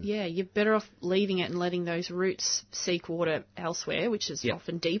garden. Yeah, you're better off leaving it and letting those roots seek water elsewhere, which is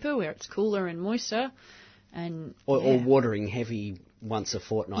often deeper, where it's cooler and moister. Or watering heavy once a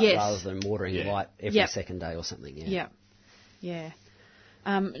fortnight rather than watering light every second day or something. Yeah.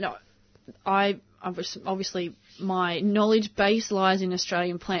 No, obviously my knowledge base lies in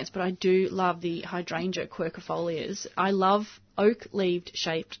Australian plants, but I do love the hydrangea querquefolias. I love oak-leaved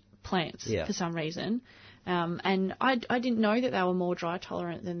shaped plants for some reason. And I didn't know that they were more dry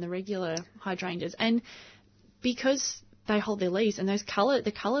tolerant than the regular hydrangeas. And because they hold their leaves, and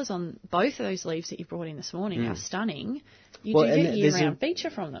the colours on both of those leaves that you brought in this morning are stunning. You do get year-round feature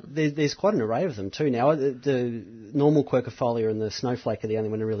from them. There's quite an array of them too now. The normal querquefolia and the snowflake are the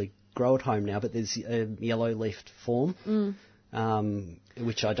only one to really grow at home now, but there's a yellow-leafed form,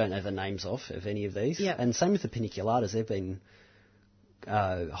 which I don't know the names of any of these. Yep. And same with the paniculatas. They've been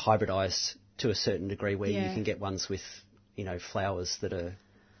hybridised to a certain degree where you can get ones with, flowers that are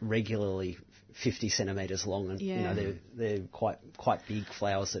regularly 50 centimetres long, and they're quite big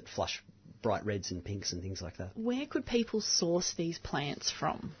flowers that flush bright reds and pinks and things like that. Where could people source these plants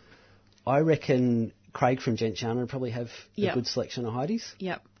from? I reckon Craig from Gentiana would probably have a good selection of hydes.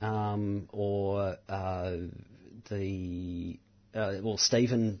 Yep. Or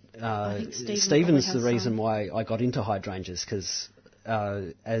Stephen. Stephen's the reason why I got into hydrangeas, because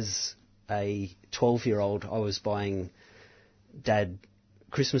as a 12-year-old, I was buying Dad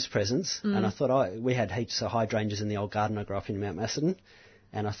Christmas presents, and I thought we had heaps of hydrangeas in the old garden I grew up in Mount Macedon,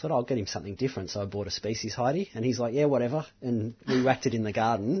 and I thought I'll get him something different, so I bought a species Heidi, and he's like, yeah, whatever, and we whacked it in the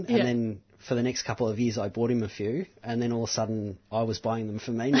garden, and then for the next couple of years I bought him a few, and then all of a sudden I was buying them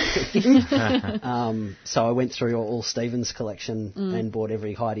for me, not for him. So I went through all Stephen's collection and bought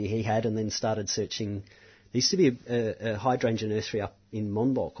every Heidi he had, and then started searching. There used to be a hydrangea nursery up in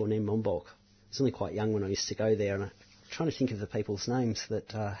Monbulk, or near Monbulk. I was only quite young when I used to go there, and I'm trying to think of the people's names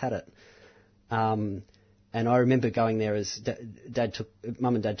that had it. and I remember going there as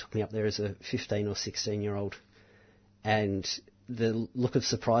Mum and Dad took me up there as a 15 or 16-year-old, and the look of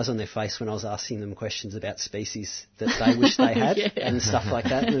surprise on their face when I was asking them questions about species that they wish they had and stuff like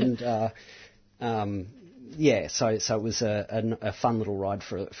that. And so it was a fun little ride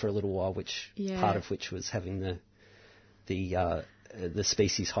for a little while, part of which was having the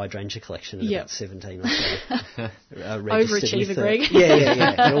species hydrangea collection at about 17 or so. Overachiever, Greg.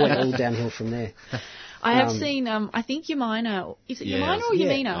 Yeah. It all went all downhill from there. I have seen, I think Yamina. Is it Yamina or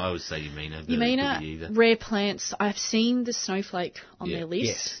Yamina? I would say Yamina. Yamina, rare plants. I've seen the snowflake on their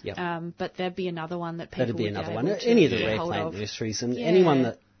list, but there'd be another one that people would be able to Any of the rare plant nurseries, and anyone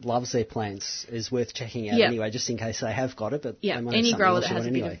that loves their plants is worth checking out anyway, just in case they have got it. But any grower that has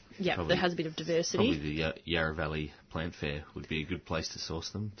that has a bit of diversity. Probably the Yarra Valley Plant Fair would be a good place to source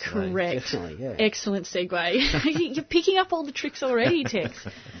them. Correct. Definitely, yeah. Excellent segue. You're picking up all the tricks already, Tex.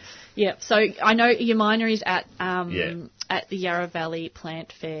 So I know Yamina is at the Yarra Valley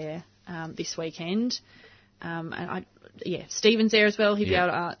Plant Fair this weekend, and Stephen's there as well. He'd be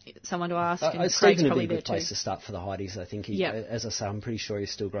able to someone to ask. And Craig's probably there too. Stephen would be a good place to start for the Heidies. I think as I say, I'm pretty sure he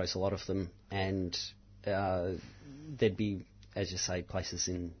still grows a lot of them, and there'd be, as you say, places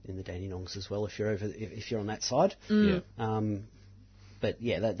in the Dandenongs as well if you're on that side. But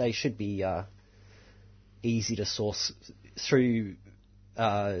they should be easy to source through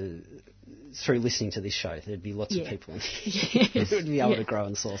listening to this show. There'd be lots of people who would be able to grow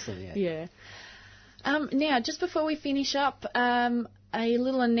and source them. Now, just before we finish up, a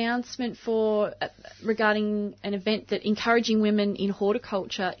little announcement regarding an event that Encouraging Women in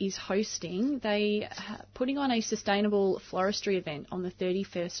Horticulture is hosting. They are putting on a sustainable floristry event on the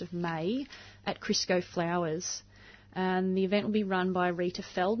 31st of May at Crisco Flowers. And the event will be run by Rita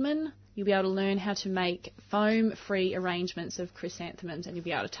Feldman. You'll be able to learn how to make foam-free arrangements of chrysanthemums, and you'll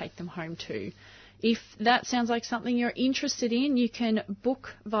be able to take them home too. If that sounds like something you're interested in, you can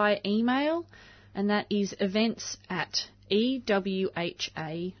book via email, and that is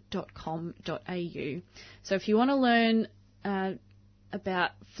events@ewha.com.au. So if you want to learn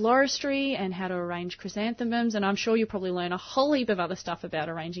about floristry and how to arrange chrysanthemums, and I'm sure you'll probably learn a whole heap of other stuff about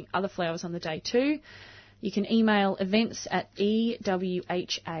arranging other flowers on the day too, you can email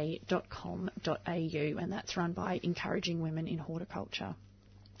events@ewha.com.au, and that's run by Encouraging Women in Horticulture.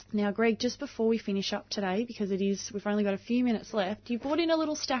 Now, Greg, just before we finish up today, because we've only got a few minutes left, you brought in a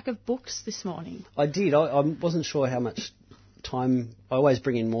little stack of books this morning. I did. I wasn't sure how much time. I always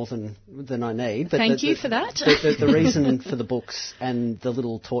bring in more than I need. But Thank you for that. The reason for the books and the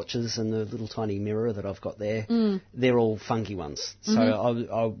little torches and the little tiny mirror that I've got there, they're all fungi ones. So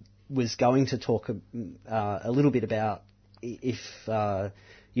I was going to talk a little bit about if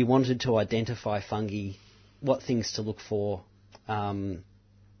you wanted to identify fungi, what things to look for,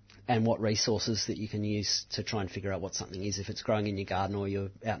 and what resources that you can use to try and figure out what something is, if it's growing in your garden or you're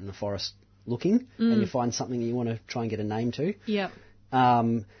out in the forest looking and you find something that you want to try and get a name to.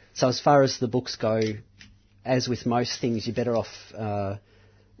 So as far as the books go, as with most things, you're better off,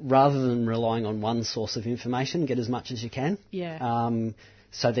 rather than relying on one source of information, get as much as you can.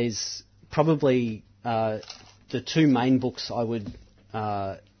 So there's probably the two main books I would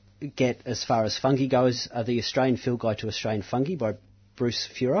get as far as fungi goes are the Australian Field Guide to Australian Fungi by Bruce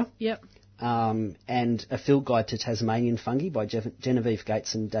Feurer. And A Field Guide to Tasmanian Fungi by Genevieve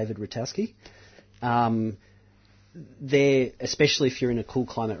Gates and David Rutowski. They're, especially if you're in a cool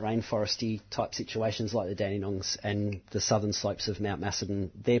climate rainforesty type situations like the Dandenongs and the southern slopes of Mount Macedon,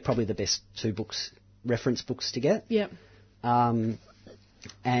 they're probably the best two reference books to get. And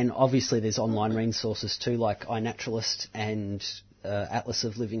obviously there's online resources too, like iNaturalist and Atlas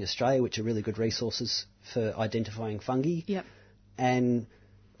of Living Australia, which are really good resources for identifying fungi. And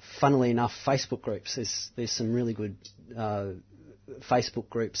funnily enough, Facebook groups. There's some really good Facebook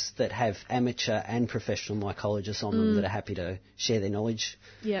groups that have amateur and professional mycologists on them that are happy to share their knowledge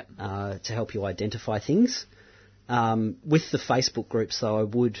to help you identify things. With the Facebook groups, though, I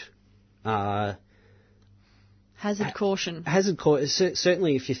would... Hazard caution.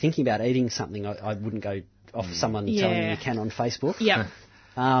 Certainly, if you're thinking about eating something, I wouldn't go off someone telling you can on Facebook.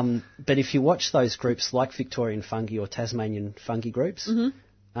 But if you watch those groups like Victorian Fungi or Tasmanian Fungi groups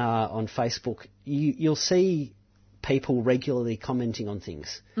on Facebook, you'll see people regularly commenting on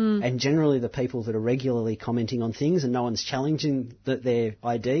things. And generally the people that are regularly commenting on things and no one's challenging their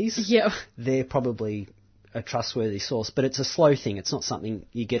IDs, they're probably a trustworthy source. But it's a slow thing. It's not something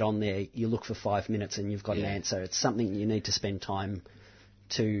you get on there, you look for 5 minutes and you've got an answer. It's something you need to spend time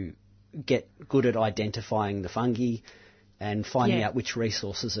to get good at identifying the fungi and finding out which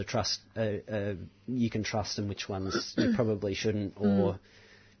resources you can trust and which ones you probably shouldn't, or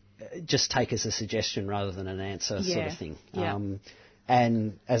just take as a suggestion rather than an answer sort of thing. Yeah.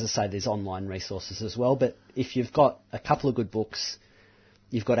 And as I say, there's online resources as well. But if you've got a couple of good books,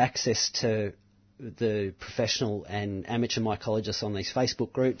 you've got access to the professional and amateur mycologists on these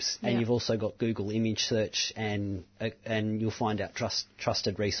Facebook groups, and you've also got Google image search, and you'll find out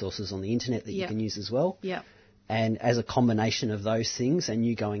trusted resources on the internet that you can use as well. Yeah. And as a combination of those things, and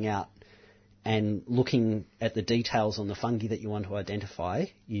you going out and looking at the details on the fungi that you want to identify,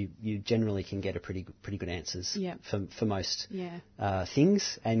 you generally can get a pretty good answers for most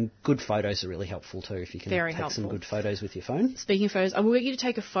things. And good photos are really helpful too, if you can take some good photos with your phone. Speaking of photos, I will get you to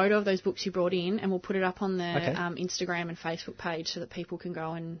take a photo of those books you brought in, and we'll put it up on the Instagram and Facebook page so that people can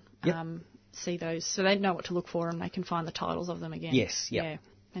go and see those, so they know what to look for and they can find the titles of them again. Yes, yeah.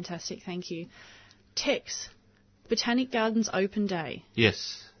 Fantastic, thank you. Tex, Botanic Gardens Open Day.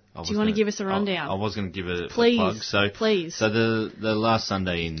 Yes. Do you want to give us a rundown? I was going to give it a plug. Please. So the last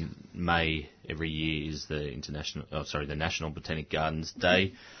Sunday in May every year is the National Botanic Gardens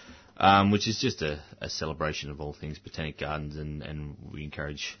Day, which is just a celebration of all things Botanic Gardens, and we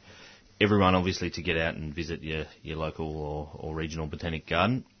encourage everyone obviously to get out and visit your local or regional botanic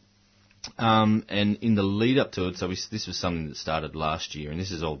garden. And in the lead up to it, this was something that started last year, and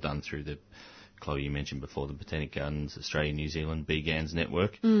this is all done through the, Chloe, you mentioned before, the Botanic Gardens Australia, New Zealand, BGANZ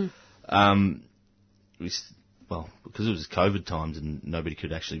network. Because it was COVID times and nobody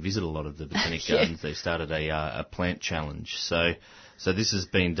could actually visit a lot of the Botanic Gardens, they started a plant challenge. So this has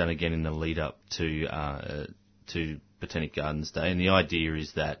been done again in the lead up to Botanic Gardens Day, and the idea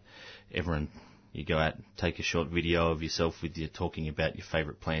is that everyone, you go out, take a short video of yourself with you talking about your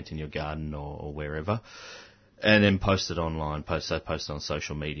favourite plant in your garden or wherever, and then post it online, post it on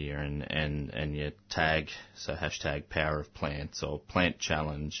social media, and you tag, so hashtag Power of Plants or Plant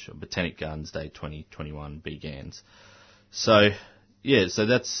Challenge or Botanic Gardens Day 2021 BGANZ. So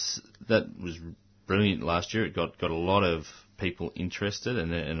that was brilliant last year. It got a lot of people interested,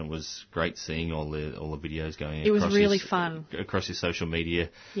 and it was great seeing all the videos going. It was really fun across your social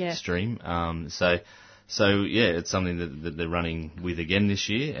media stream. So it's something that they're running with again this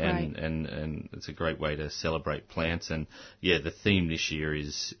year, and it's a great way to celebrate plants. And the theme this year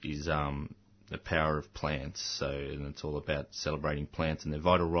is the power of plants. So, and it's all about celebrating plants and their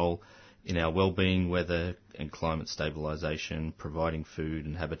vital role in our well-being, weather and climate stabilisation, providing food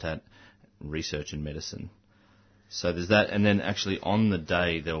and habitat, research and medicine. So there's that, and then actually on the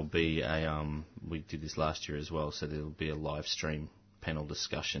day there'll be we did this last year as well, so there'll be a live stream panel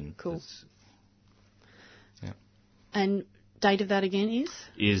discussion. Cool. And date of that again is?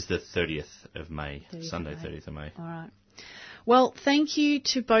 Is the 30th of May, Sunday 30th of May. All right. Well, thank you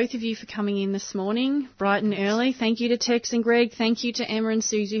to both of you for coming in this morning, bright and early. Thank you to Tex and Greg. Thank you to Emma and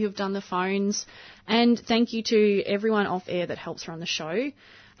Susie who've done the phones. And thank you to everyone off air that helps run the show,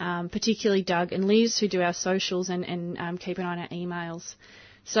 particularly Doug and Liz who do our socials and keep an eye on our emails.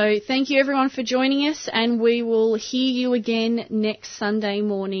 So thank you everyone for joining us, and we will hear you again next Sunday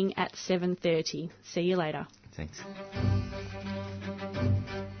morning at 7:30. See you later. Thanks.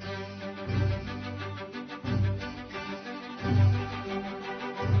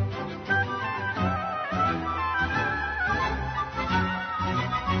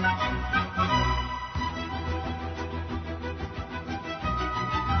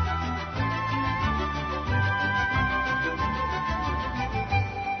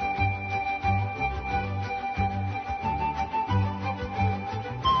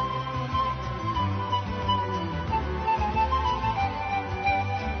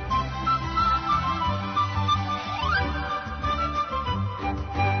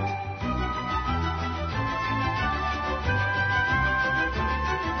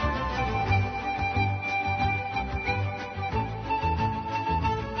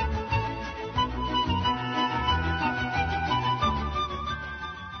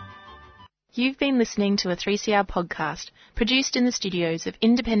 You've been listening to a 3CR podcast produced in the studios of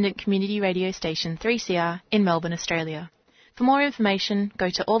independent community radio station 3CR in Melbourne, Australia. For more information, go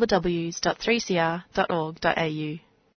to allthews.3cr.org.au.